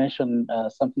Smriti mentioned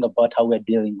something about how we're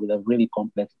dealing with a really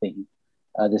complex thing,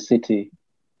 the city.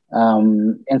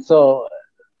 And so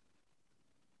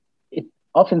it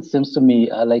often seems to me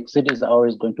like cities are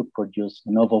always going to produce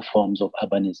novel forms of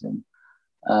urbanism,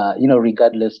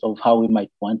 regardless of how we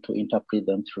might want to interpret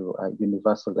them through a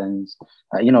universal lens,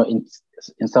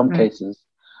 in some cases.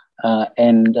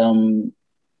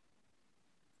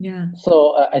 So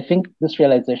I think this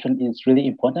realization is really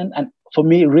important, and for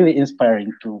me, really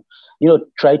inspiring to,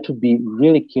 try to be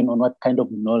really keen on what kind of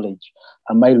knowledge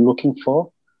am I looking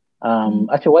for.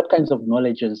 Actually, what kinds of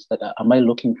knowledges that am I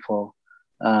looking for,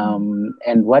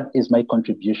 and what is my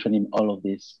contribution in all of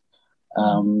this?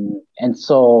 And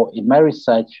so in my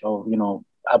research of,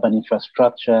 urban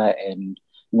infrastructure and,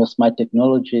 smart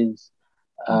technologies,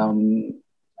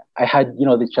 I had,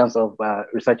 the chance of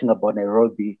researching about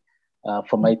Nairobi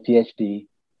for my PhD.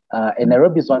 And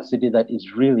Nairobi is one city that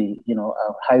is really,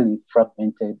 highly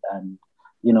fragmented and,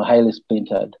 highly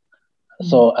splintered.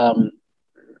 So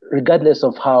regardless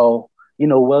of how,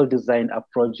 well-designed a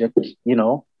project,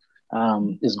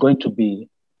 is going to be,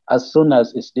 as soon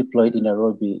as it's deployed in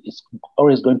Nairobi, it's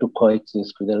always going to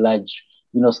coexist with a large,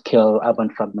 scale urban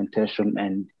fragmentation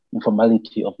and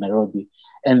informality of Nairobi.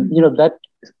 And, that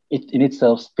it in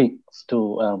itself speaks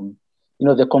to,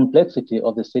 the complexity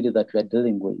of the city that we're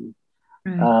dealing with.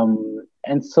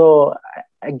 And so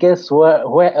I guess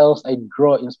where else I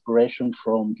draw inspiration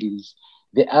from is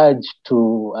the urge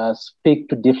to speak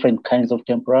to different kinds of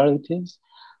temporalities,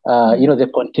 the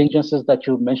contingencies that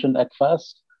you mentioned at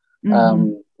first,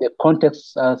 the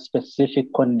context-specific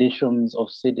conditions of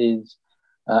cities.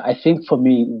 I think for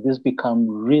me, this become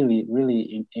really,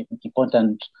 really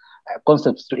important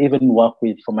concepts to even work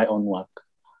with for my own work.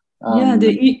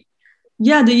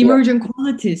 The emergent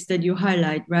qualities that you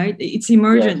highlight, right? It's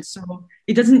emergent, so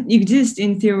it doesn't exist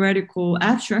in theoretical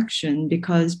abstraction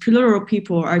because plural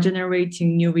people are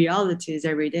generating new realities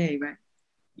every day, right?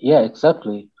 Yeah,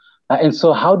 exactly. And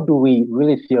so how do we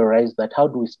really theorize that? How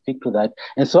do we speak to that?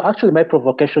 And so actually my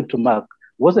provocation to Mark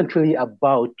wasn't really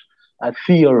about a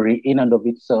theory in and of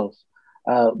itself,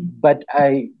 but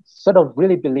I sort of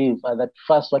really believe that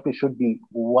first what we should be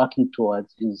working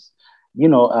towards is,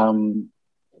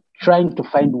 trying to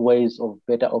find ways of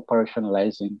better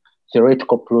operationalizing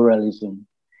theoretical pluralism,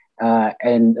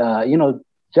 and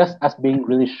just as being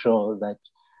really sure that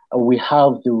we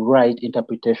have the right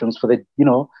interpretations for the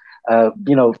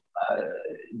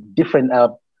different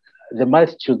the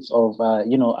multitudes of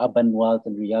urban worlds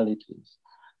and realities.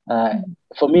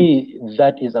 For me,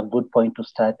 that is a good point to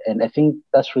start, and I think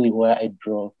that's really where I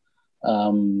draw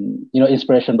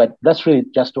inspiration. But that's really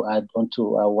just to add on to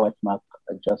what Mark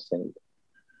just said.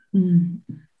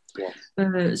 Yes.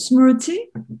 Smriti?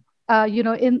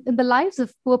 In the lives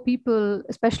of poor people,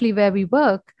 especially where we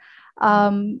work,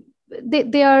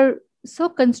 they are so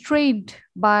constrained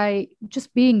by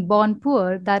just being born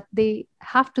poor that they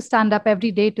have to stand up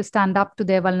every day to stand up to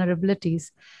their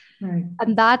vulnerabilities. Right.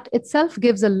 And that itself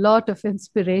gives a lot of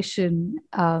inspiration,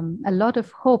 a lot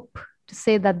of hope to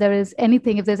say that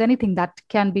if there's anything that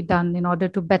can be done in order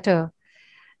to better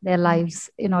their lives,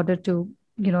 in order to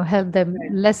help them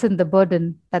lessen the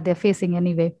burden that they're facing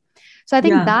anyway. So I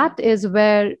think that is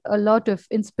where a lot of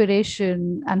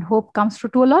inspiration and hope comes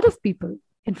through to a lot of people,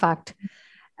 in fact.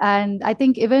 And I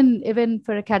think even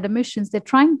for academicians, they're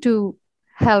trying to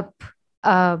help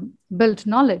build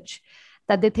knowledge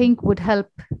that they think would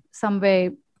help some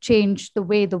way change the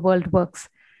way the world works.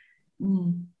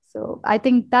 So I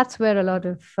think that's where a lot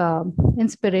of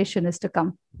inspiration is to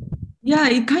come. Yeah,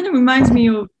 it kind of reminds me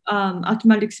of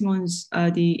Malik Simon's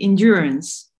The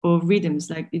Endurance of Rhythms.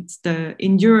 Like it's the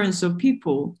endurance of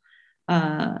people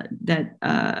that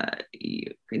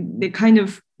they kind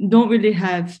of don't really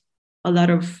have a lot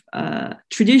of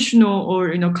traditional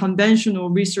or conventional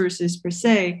resources per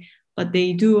se, but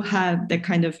they do have that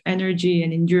kind of energy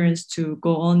and endurance to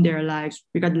go on their lives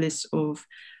regardless of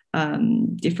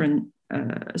different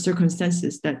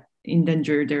circumstances that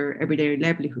endanger their everyday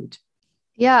livelihood.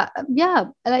 Yeah.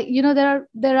 Like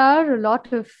there are a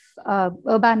lot of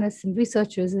urbanists and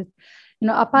researchers.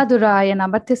 Appadurai and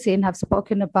Amartya Sen have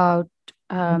spoken about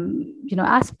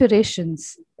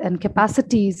aspirations and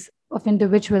capacities of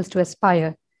individuals to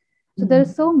aspire. So there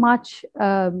is so much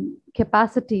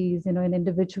capacities, in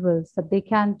individuals that they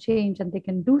can change and they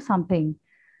can do something.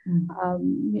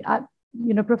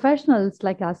 Professionals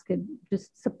like us can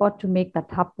just support to make that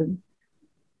happen.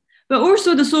 But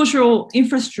also the social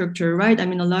infrastructure, right? I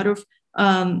mean, a lot of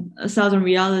Southern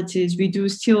realities, we do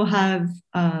still have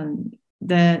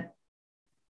the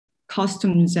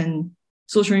customs and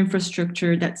social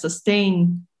infrastructure that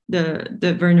sustain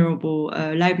the vulnerable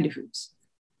livelihoods.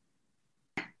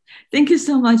 Thank you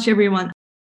so much, everyone.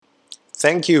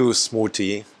 Thank you,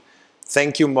 Smuti.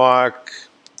 Thank you, Mark.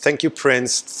 Thank you,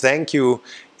 Prince. Thank you,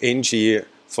 Inji,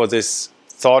 for this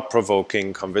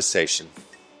thought-provoking conversation.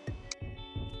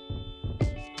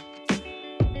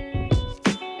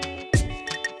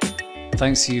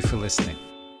 Thanks to you for listening.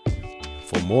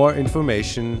 For more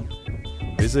information,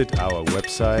 visit our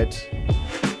website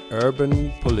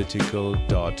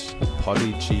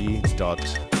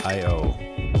urbanpolitical.podigy.io.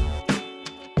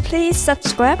 Please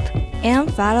subscribe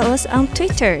and follow us on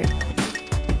Twitter.